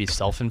streets be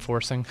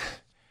self-enforcing.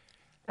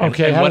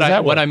 Okay, and how does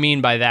that work? What I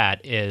mean by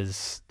that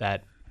is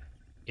that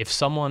if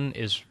someone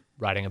is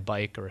riding a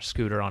bike or a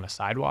scooter on a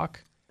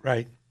sidewalk,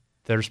 right,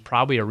 there's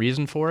probably a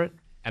reason for it,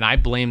 and I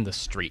blame the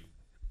street.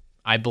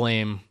 I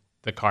blame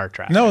the car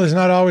traffic. No, there's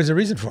not always a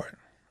reason for it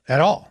at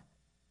all.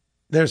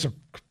 There's a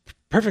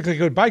perfectly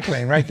good bike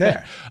lane right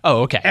there.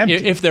 Oh, okay. Empty.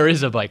 If there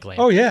is a bike lane.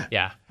 Oh, yeah.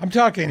 Yeah. I'm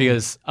talking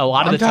because a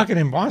lot of I'm talking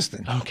in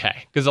Boston.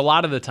 Okay. Because a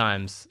lot of the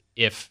times,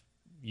 if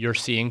you're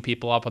seeing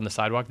people up on the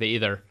sidewalk, they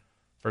either,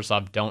 first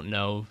off, don't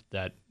know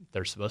that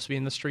they're supposed to be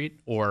in the street,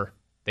 or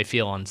they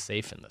feel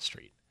unsafe in the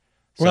street.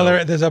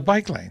 Well, there's a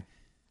bike lane.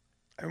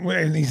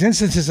 In these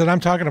instances that I'm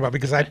talking about,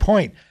 because I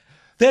point,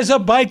 there's a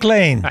bike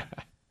lane.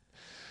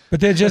 But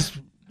they're just,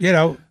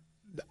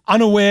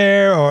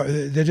 unaware, or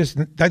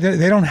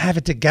they don't have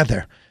it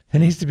together.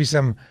 There needs to be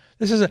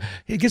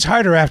it gets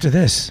harder after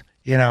this,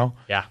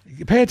 Yeah.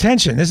 Pay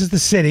attention. This is the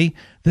city.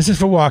 This is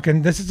for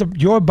walking. This is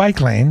your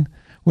bike lane,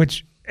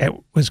 which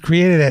was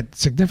created at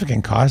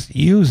significant cost.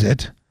 Use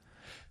it.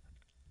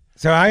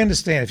 So I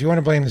understand if you want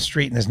to blame the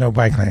street and there's no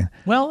bike lane.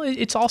 Well,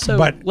 it's also,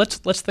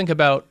 let's think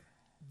about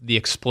the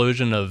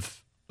explosion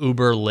of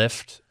Uber,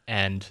 Lyft,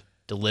 and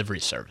delivery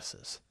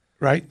services.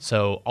 Right.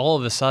 So all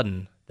of a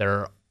sudden, there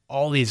are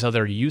all these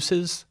other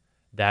uses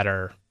that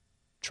are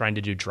trying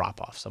to do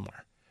drop-off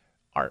somewhere.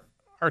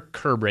 Our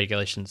curb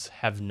regulations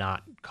have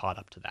not caught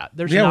up to that.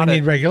 We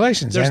need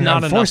regulations and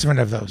enforcement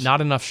of those. Not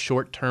enough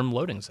short-term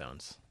loading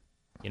zones.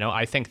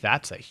 I think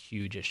that's a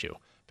huge issue,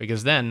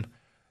 because then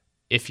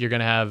if you're going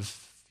to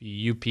have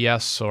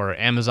UPS or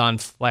Amazon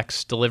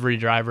Flex delivery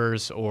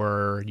drivers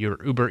or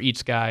your Uber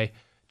Eats guy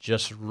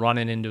just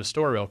running into a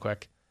store real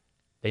quick,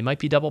 they might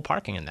be double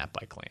parking in that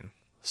bike lane.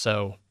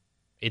 So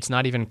it's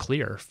not even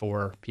clear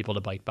for people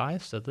to bike by,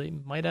 so they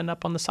might end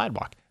up on the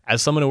sidewalk.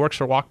 As someone who works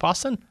for Walk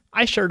Boston,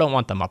 I sure don't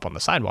want them up on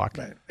the sidewalk.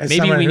 Right. As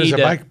someone who's a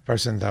bike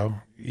person, though,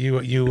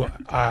 you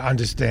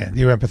understand,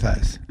 you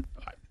empathize.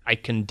 I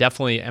can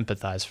definitely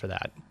empathize for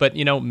that. But,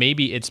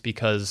 maybe it's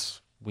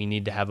because we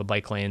need to have a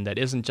bike lane that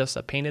isn't just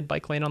a painted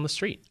bike lane on the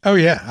street. Oh,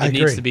 yeah, I agree.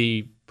 It needs to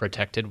be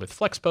protected with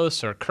flex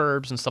posts or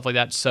curbs and stuff like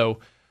that. So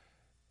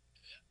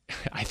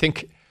I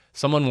think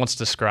Someone once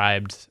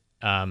described,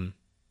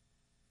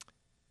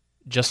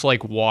 just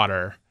like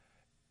water,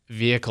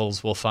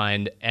 vehicles will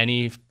find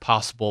any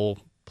possible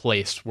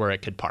place where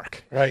it could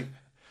park. Right.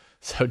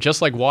 So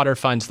just like water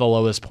finds the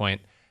lowest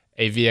point,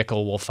 a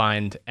vehicle will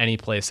find any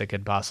place it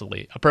could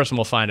a person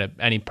will find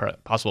any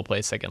possible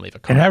place they can leave a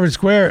car. In Harvard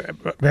Square,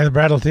 by the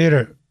Brattle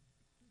Theater,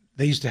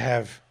 they used to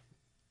have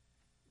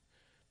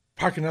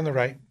parking on the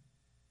right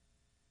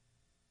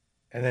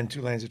and then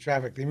 2 lanes of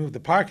traffic. They moved the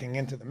parking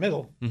into the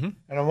middle, and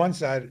on one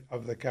side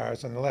of the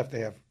cars on the left, they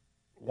have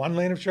 1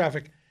 lane of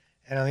traffic,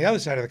 and on the other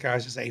side of the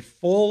cars is a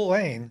full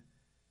lane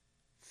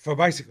for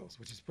bicycles,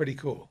 which is pretty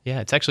cool.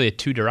 Yeah, it's actually a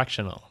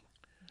 2-directional.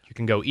 You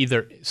can go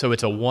either, so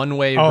it's a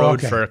 1-way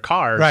road for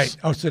cars, right?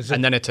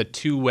 And then it's a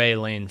 2-way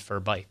lane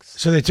for bikes.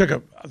 So they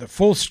took the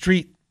full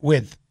street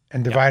width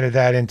and divided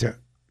that into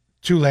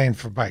 2 lane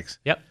for bikes.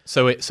 Yep.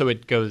 So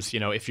it goes,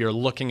 if you're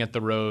looking at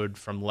the road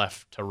from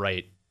left to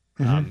right,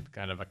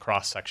 kind of a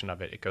cross section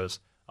of it, it goes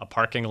a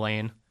parking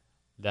lane,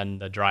 then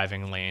the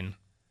driving lane,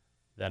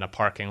 then a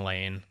parking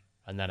lane,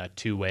 and then a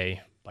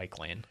 2-way bike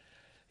lane.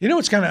 You know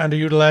what's kind of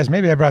underutilized?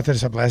 Maybe I brought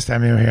this up last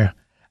time you were here.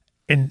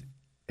 In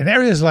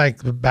areas like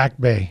the Back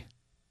Bay,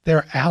 there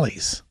are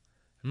alleys,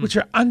 which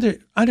are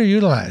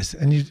underutilized,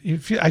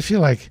 and I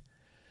feel like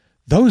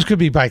those could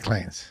be bike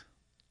lanes,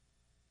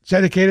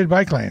 dedicated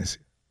bike lanes,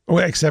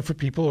 except for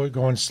people who are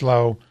going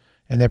slow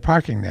and they're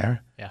parking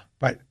there. Yeah.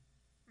 But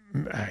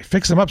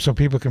fix them up so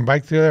people can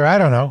bike through there. I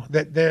don't know.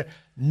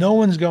 No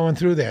one's going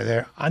through there.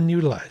 They're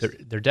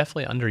unutilized. They're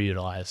definitely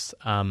underutilized.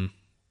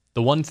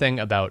 The one thing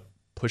about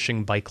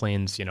pushing bike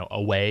lanes,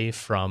 away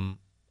from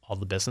all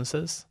the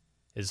businesses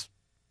is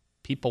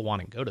people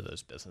want to go to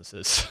those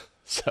businesses.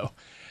 So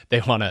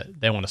they want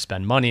to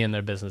spend money in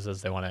their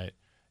businesses. They want to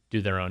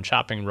do their own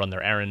shopping, run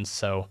their errands.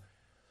 So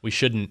we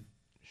shouldn't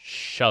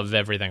shove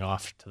everything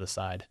off to the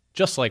side.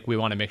 Just like we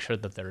want to make sure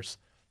that there's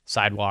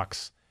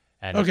sidewalks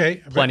and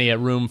plenty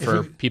of room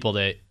for people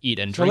to eat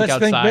and drink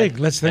outside.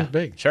 Let's think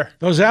big. Sure.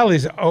 Those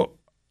alleys,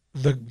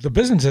 the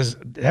businesses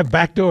have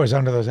back doors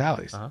under those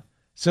alleys.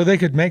 So they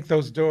could make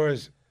those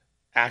doors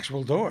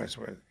actual doors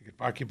where you could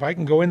park your bike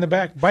and go in the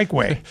back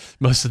bikeway.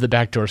 Most of the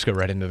back doors go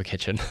right into the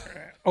kitchen.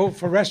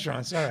 For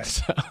restaurants. All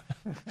right.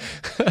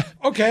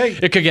 Okay.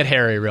 It could get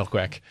hairy real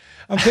quick.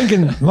 I'm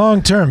thinking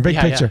long-term, big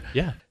picture.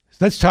 Yeah.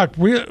 Let's talk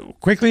real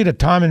quickly to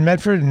Tom in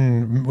Medford,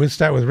 and we'll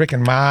start with Rick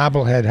in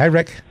Marblehead. Hi,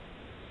 Rick.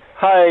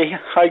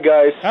 Hi,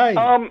 guys.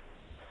 Hi.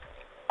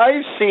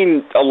 I've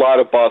seen a lot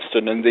of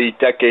Boston in the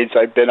decades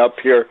I've been up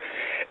here.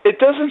 It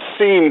doesn't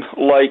seem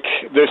like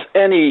there's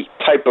any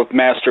type of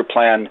master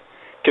plan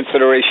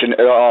consideration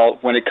at all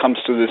when it comes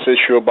to this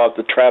issue about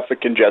the traffic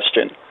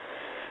congestion.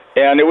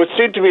 And it would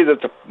seem to me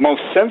that the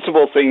most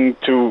sensible thing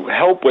to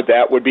help with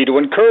that would be to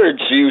encourage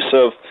the use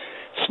of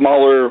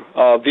smaller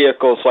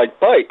vehicles like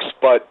bikes.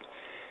 But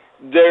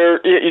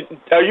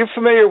are you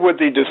familiar with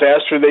the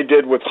disaster they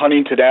did with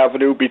Huntington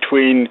Avenue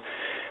between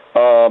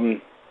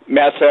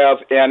Mass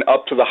Ave and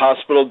up to the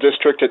hospital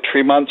district at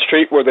Tremont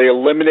Street, where they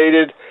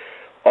eliminated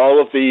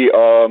all of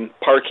the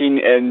parking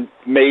and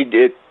made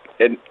it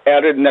and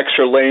added an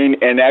extra lane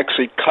and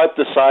actually cut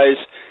the size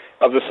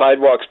of the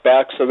sidewalks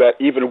back so that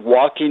even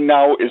walking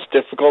now is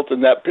difficult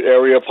in that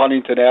area of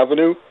Huntington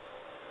Avenue?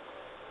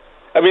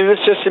 I mean, this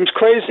just seems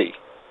crazy.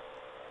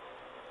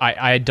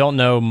 I don't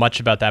know much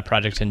about that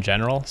project in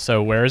general.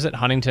 So where is it?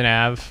 Huntington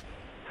Ave?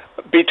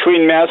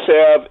 Between Mass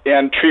Ave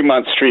and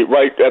Tremont Street,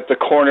 right at the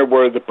corner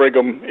where the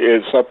Brigham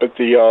is up at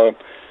the,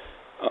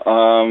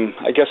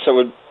 I guess I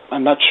would,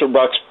 I'm not sure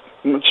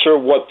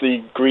what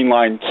the Green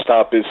Line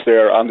stop is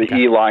there on the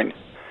E line.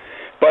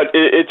 But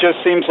it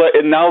just seems like,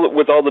 and now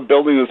with all the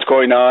building that's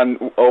going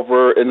on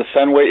over in the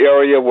Fenway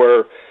area,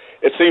 where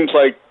it seems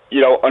like,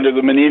 under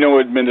the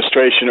Menino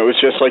administration, it was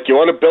just like, you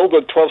want to build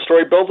a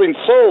 12-story building,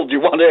 sold. You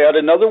want to add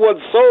another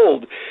one,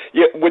 sold.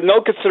 Yet with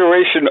no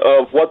consideration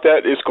of what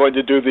that is going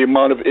to do, the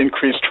amount of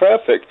increased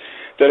traffic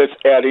that it's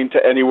adding to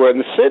anywhere in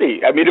the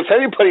city. I mean, if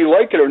anybody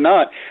like it or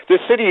not, the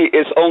city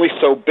is only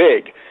so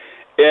big.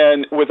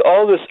 And with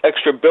all this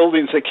extra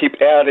buildings they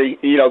keep adding,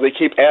 they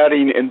keep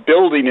adding and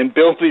building and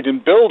building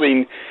and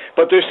building,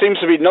 but there seems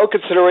to be no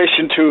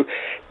consideration to,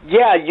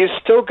 you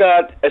still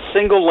got a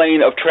single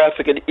lane of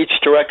traffic in each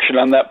direction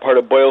on that part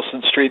of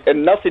Boylston Street,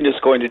 and nothing is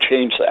going to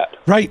change that.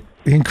 Right.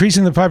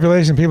 Increasing the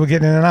population, people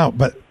getting in and out,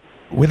 but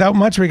without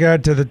much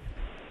regard to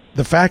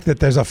the fact that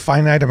there's a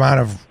finite amount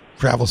of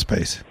travel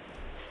space.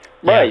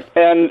 Right.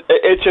 And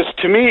it just,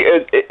 to me,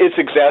 it's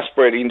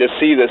exasperating to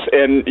see this.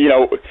 And,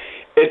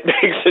 it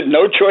makes it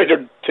no joy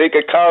to take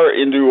a car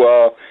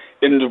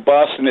into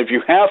Boston if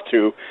you have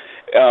to,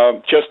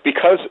 just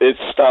because it's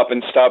stop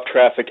and stop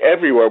traffic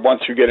everywhere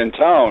once you get in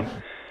town.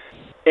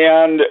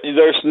 And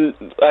there's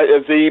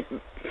the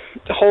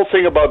whole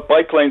thing about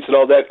bike lanes and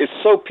all that is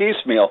so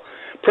piecemeal.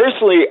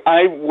 Personally,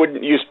 I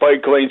wouldn't use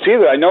bike lanes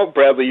either. I know,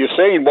 Bradley, you're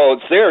saying, well,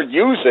 it's there,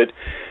 use it.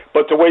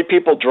 But the way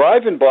people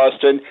drive in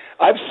Boston,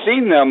 I've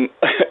seen them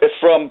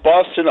from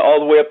Boston all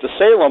the way up to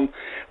Salem,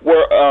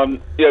 where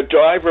a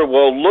driver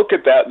will look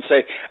at that and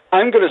say,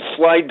 I'm going to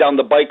slide down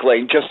the bike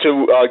lane just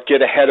to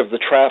get ahead of the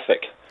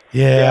traffic.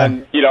 Yeah.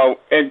 and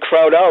and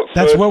crowd out. So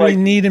That's it's what we like,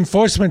 need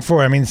enforcement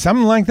for. I mean,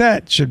 something like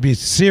that should be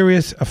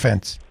serious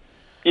offense.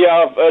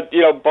 Yeah,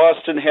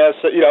 Boston has,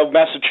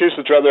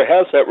 Massachusetts rather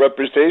has that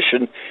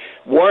reputation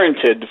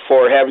warranted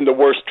for having the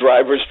worst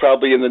drivers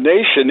probably in the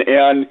nation,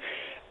 and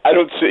I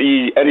don't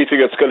see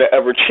anything that's going to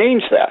ever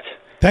change that.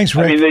 Thanks,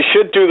 Rick. I mean, they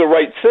should do the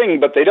right thing,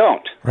 but they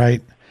don't.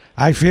 Right.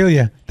 I feel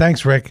you.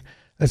 Thanks, Rick.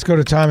 Let's go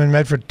to Tom in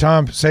Medford.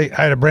 Tom, say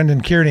hi to Brendan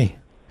Kearney.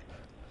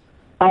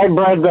 Hi,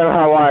 Brendan.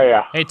 How are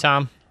you? Hey,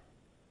 Tom.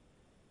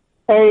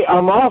 Hey,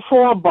 I'm all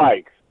for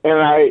bikes,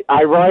 and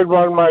I ride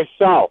one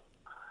myself.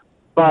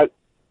 But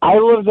I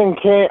grew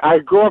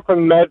up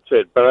in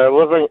Medford, but I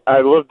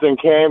lived in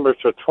Cambridge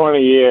for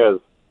 20 years.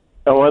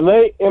 And when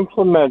they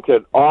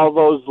implemented all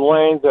those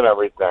lanes and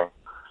everything,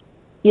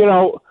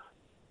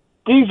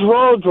 these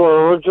roads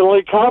were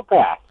originally car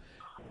paths.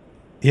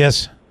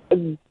 Yes.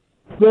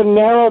 They're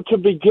narrow to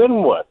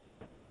begin with.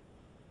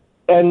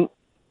 And,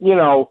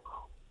 to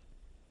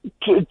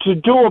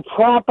do a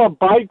proper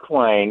bike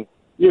lane,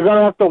 you're going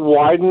to have to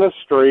widen the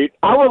street.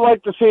 I would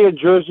like to see a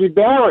Jersey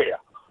barrier.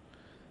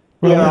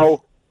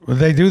 Well,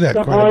 they do that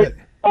quite a bit.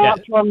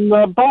 From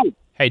the bike.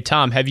 Hey,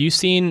 Tom, have you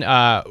seen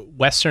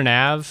Western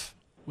Ave,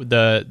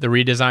 the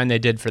redesign they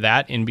did for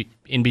that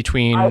in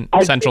between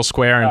Central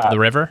Square and the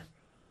river?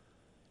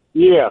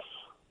 Yes.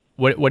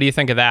 What do you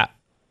think of that?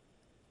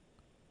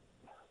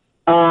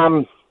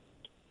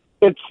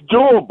 It's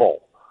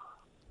doable.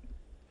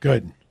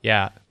 Good.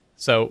 Yeah.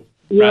 So,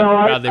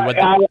 I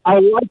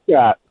like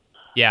that.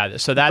 Yeah.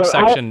 So that But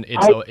section,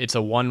 it's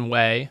a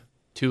one-way,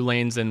 2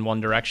 lanes in one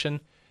direction,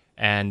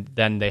 and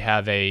then they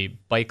have a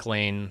bike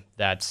lane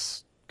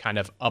that's kind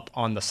of up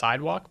on the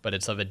sidewalk, but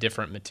it's of a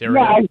different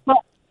material.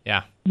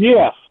 Yeah.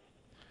 Yes.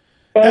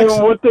 And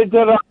what they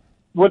did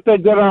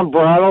on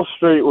Brattle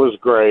Street was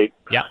great.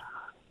 Yeah.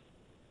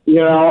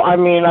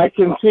 I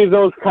can see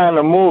those kind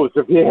of moves.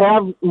 If you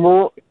have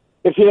room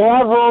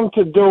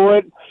to do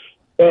it,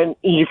 and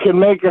you can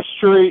make a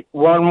street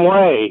one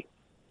way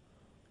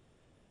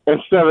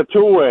instead of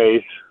 2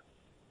 ways,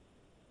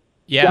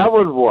 that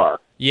would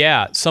work.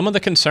 Yeah. Some of the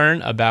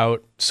concern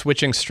about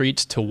switching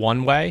streets to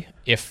one way,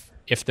 if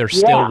they're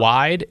still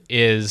wide,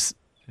 is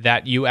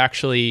that you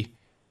actually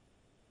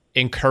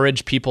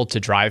encourage people to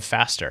drive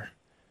faster.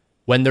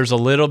 When there's a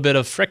little bit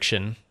of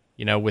friction,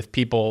 with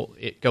people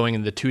going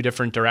in the 2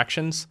 different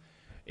directions,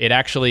 it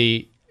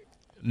actually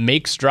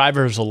makes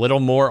drivers a little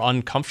more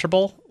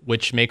uncomfortable,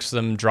 which makes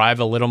them drive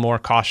a little more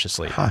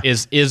cautiously,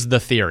 is the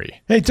theory.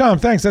 Hey, Tom,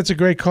 thanks. That's a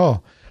great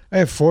call. I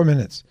have 4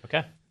 minutes.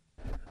 Okay.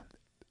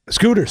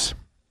 Scooters.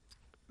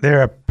 There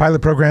are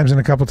pilot programs in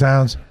a couple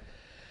towns.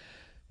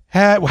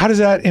 How does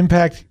that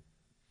impact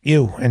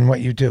you and what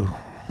you do?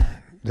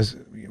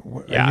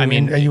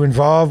 Are you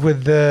involved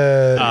with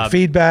the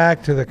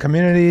feedback to the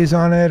communities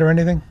on it or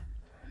anything?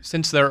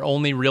 Since they're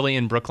only really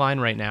in Brookline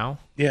right now,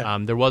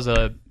 there was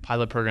a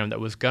pilot program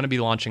that was going to be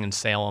launching in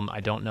Salem. I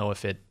don't know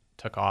if it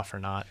took off or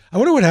not. I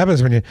wonder what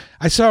happens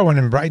I saw one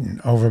in Brighton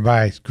over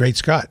by Great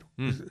Scott.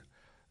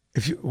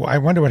 I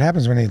wonder what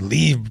happens when they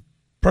leave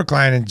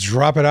Brookline and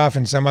drop it off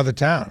in some other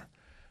town.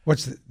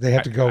 They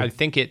have to go? I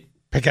think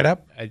pick it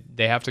up.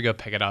 They have to go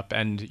pick it up,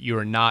 and you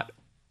are not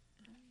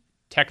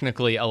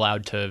technically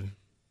allowed to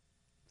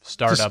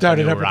start up a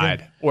new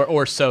ride,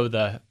 or so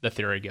the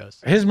theory goes.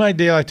 Here's my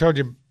deal. I told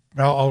you.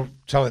 I'll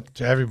tell it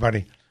to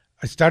everybody.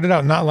 I started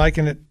out not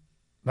liking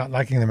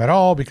them at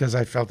all because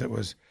I felt it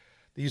was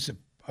the use of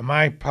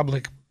my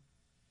public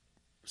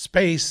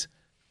space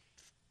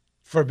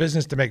for a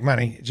business to make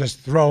money, just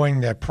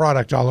throwing their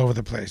product all over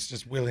the place,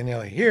 just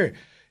willy-nilly. Here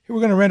we're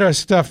going to rent our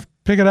stuff,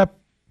 pick it up,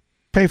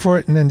 pay for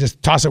it, and then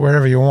just toss it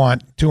wherever you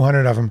want,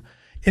 200 of them,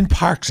 in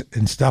parks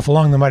and stuff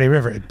along the Muddy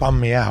River. It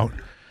bummed me out.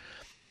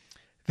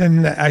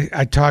 Then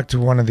I talked to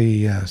one of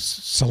the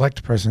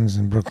select persons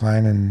in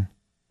Brookline and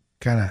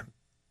kind of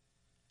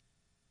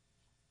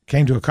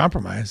came to a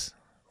compromise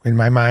in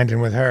my mind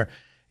and with her.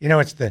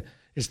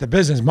 It's the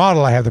business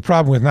model I have the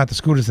problem with, not the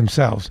scooters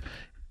themselves.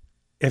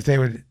 If there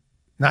would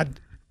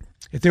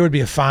be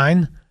a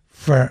fine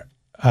for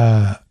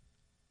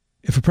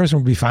if a person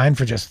would be fined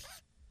for just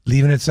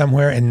leaving it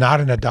somewhere and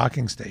not in a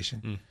docking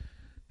station,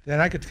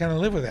 then I could kind of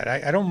live with that.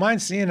 I don't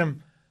mind seeing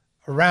them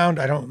around.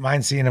 I don't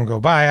mind seeing them go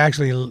by. I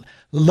actually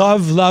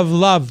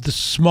love the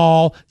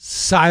small,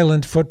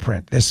 silent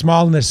footprint. They're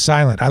small and they're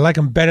silent. I like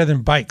them better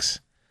than bikes.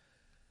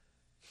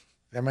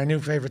 They're my new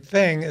favorite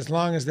thing, as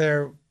long as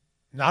they're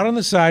not on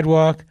the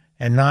sidewalk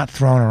and not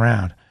thrown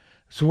around.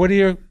 So what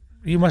are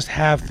you must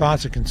have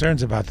thoughts or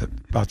concerns about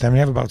them. You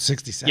have about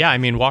 60 seconds.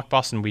 Yeah, Walk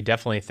Boston, we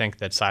definitely think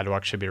that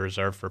sidewalks should be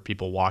reserved for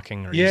people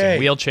walking or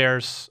using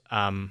wheelchairs.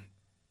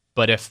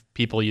 But if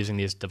people using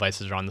these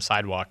devices are on the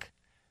sidewalk,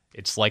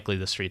 it's likely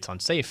the street's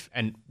unsafe,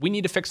 and we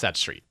need to fix that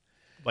street.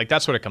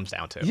 That's what it comes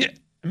down to. Yeah,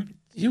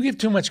 you give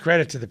too much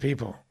credit to the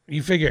people.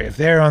 You figure if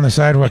they're on the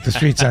sidewalk, the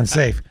street's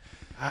unsafe.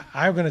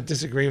 I'm going to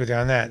disagree with you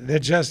on that. They're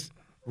just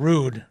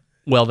rude.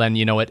 Well, then,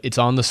 you know what? It's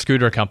on the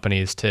scooter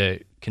companies to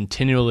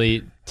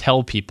continually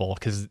tell people,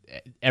 because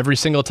every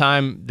single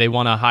time they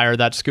want to hire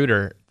that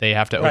scooter, they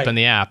have to open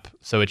the app.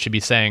 So it should be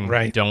saying,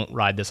 don't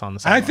ride this on the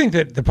sidewalk. I think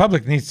that the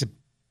public needs to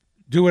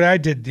do what I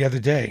did the other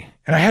day.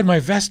 And I had my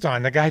vest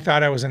on. The guy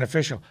thought I was an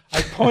official.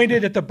 I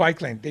pointed at the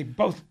bike lane. They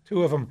both,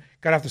 two of them,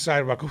 got off the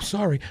sidewalk. Oh,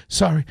 sorry.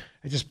 I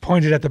just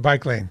pointed at the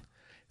bike lane.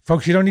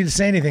 Folks, you don't need to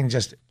say anything.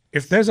 Just,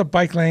 if there's a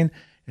bike lane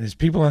and there's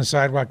people on the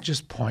sidewalk,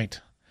 just point.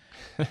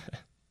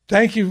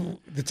 Thank you.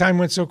 The time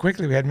went so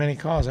quickly. We had many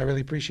calls. I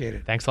really appreciate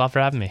it. Thanks a lot for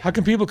having me. How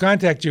can people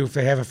contact you if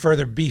they have a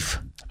further beef?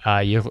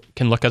 You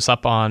can look us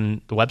up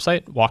on the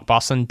website,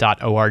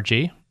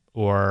 walkboston.org,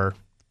 or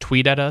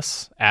tweet at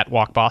us at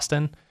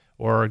walkboston,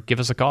 or give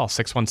us a call,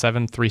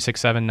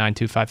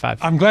 617-367-9255.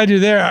 I'm glad you're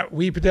there.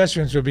 We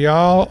pedestrians would be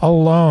all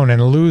alone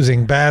and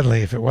losing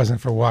badly if it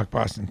wasn't for Walk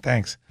Boston.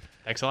 Thanks.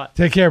 Thanks a lot.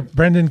 Take care.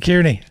 Brendan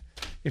Kearney.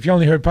 If you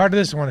only heard part of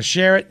this and want to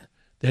share it,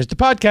 there's the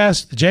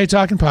podcast, the Jay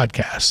Talking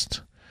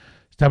Podcast.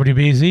 It's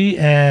WBZ,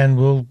 and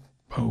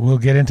we'll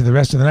get into the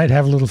rest of the night,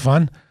 have a little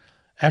fun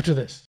after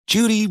this.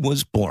 Judy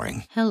was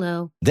boring.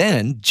 Hello.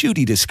 Then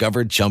Judy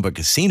discovered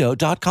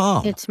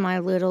ChumbaCasino.com. It's my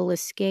little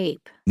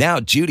escape. Now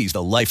Judy's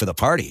the life of the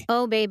party.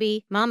 Oh,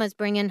 baby, mama's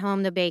bringing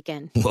home the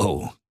bacon.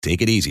 Whoa,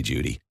 take it easy,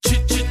 Judy.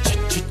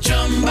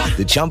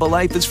 The Chumba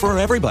life is for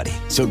everybody.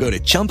 So go to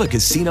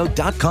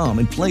ChumbaCasino.com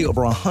and play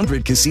over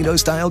 100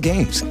 casino-style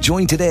games.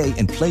 Join today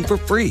and play for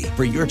free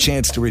for your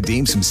chance to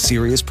redeem some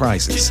serious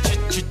prizes.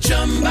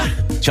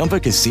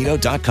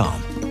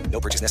 ChumbaCasino.com. No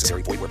purchase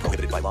necessary. Void where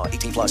prohibited by law.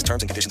 18+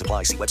 terms and conditions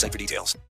apply. See website for details.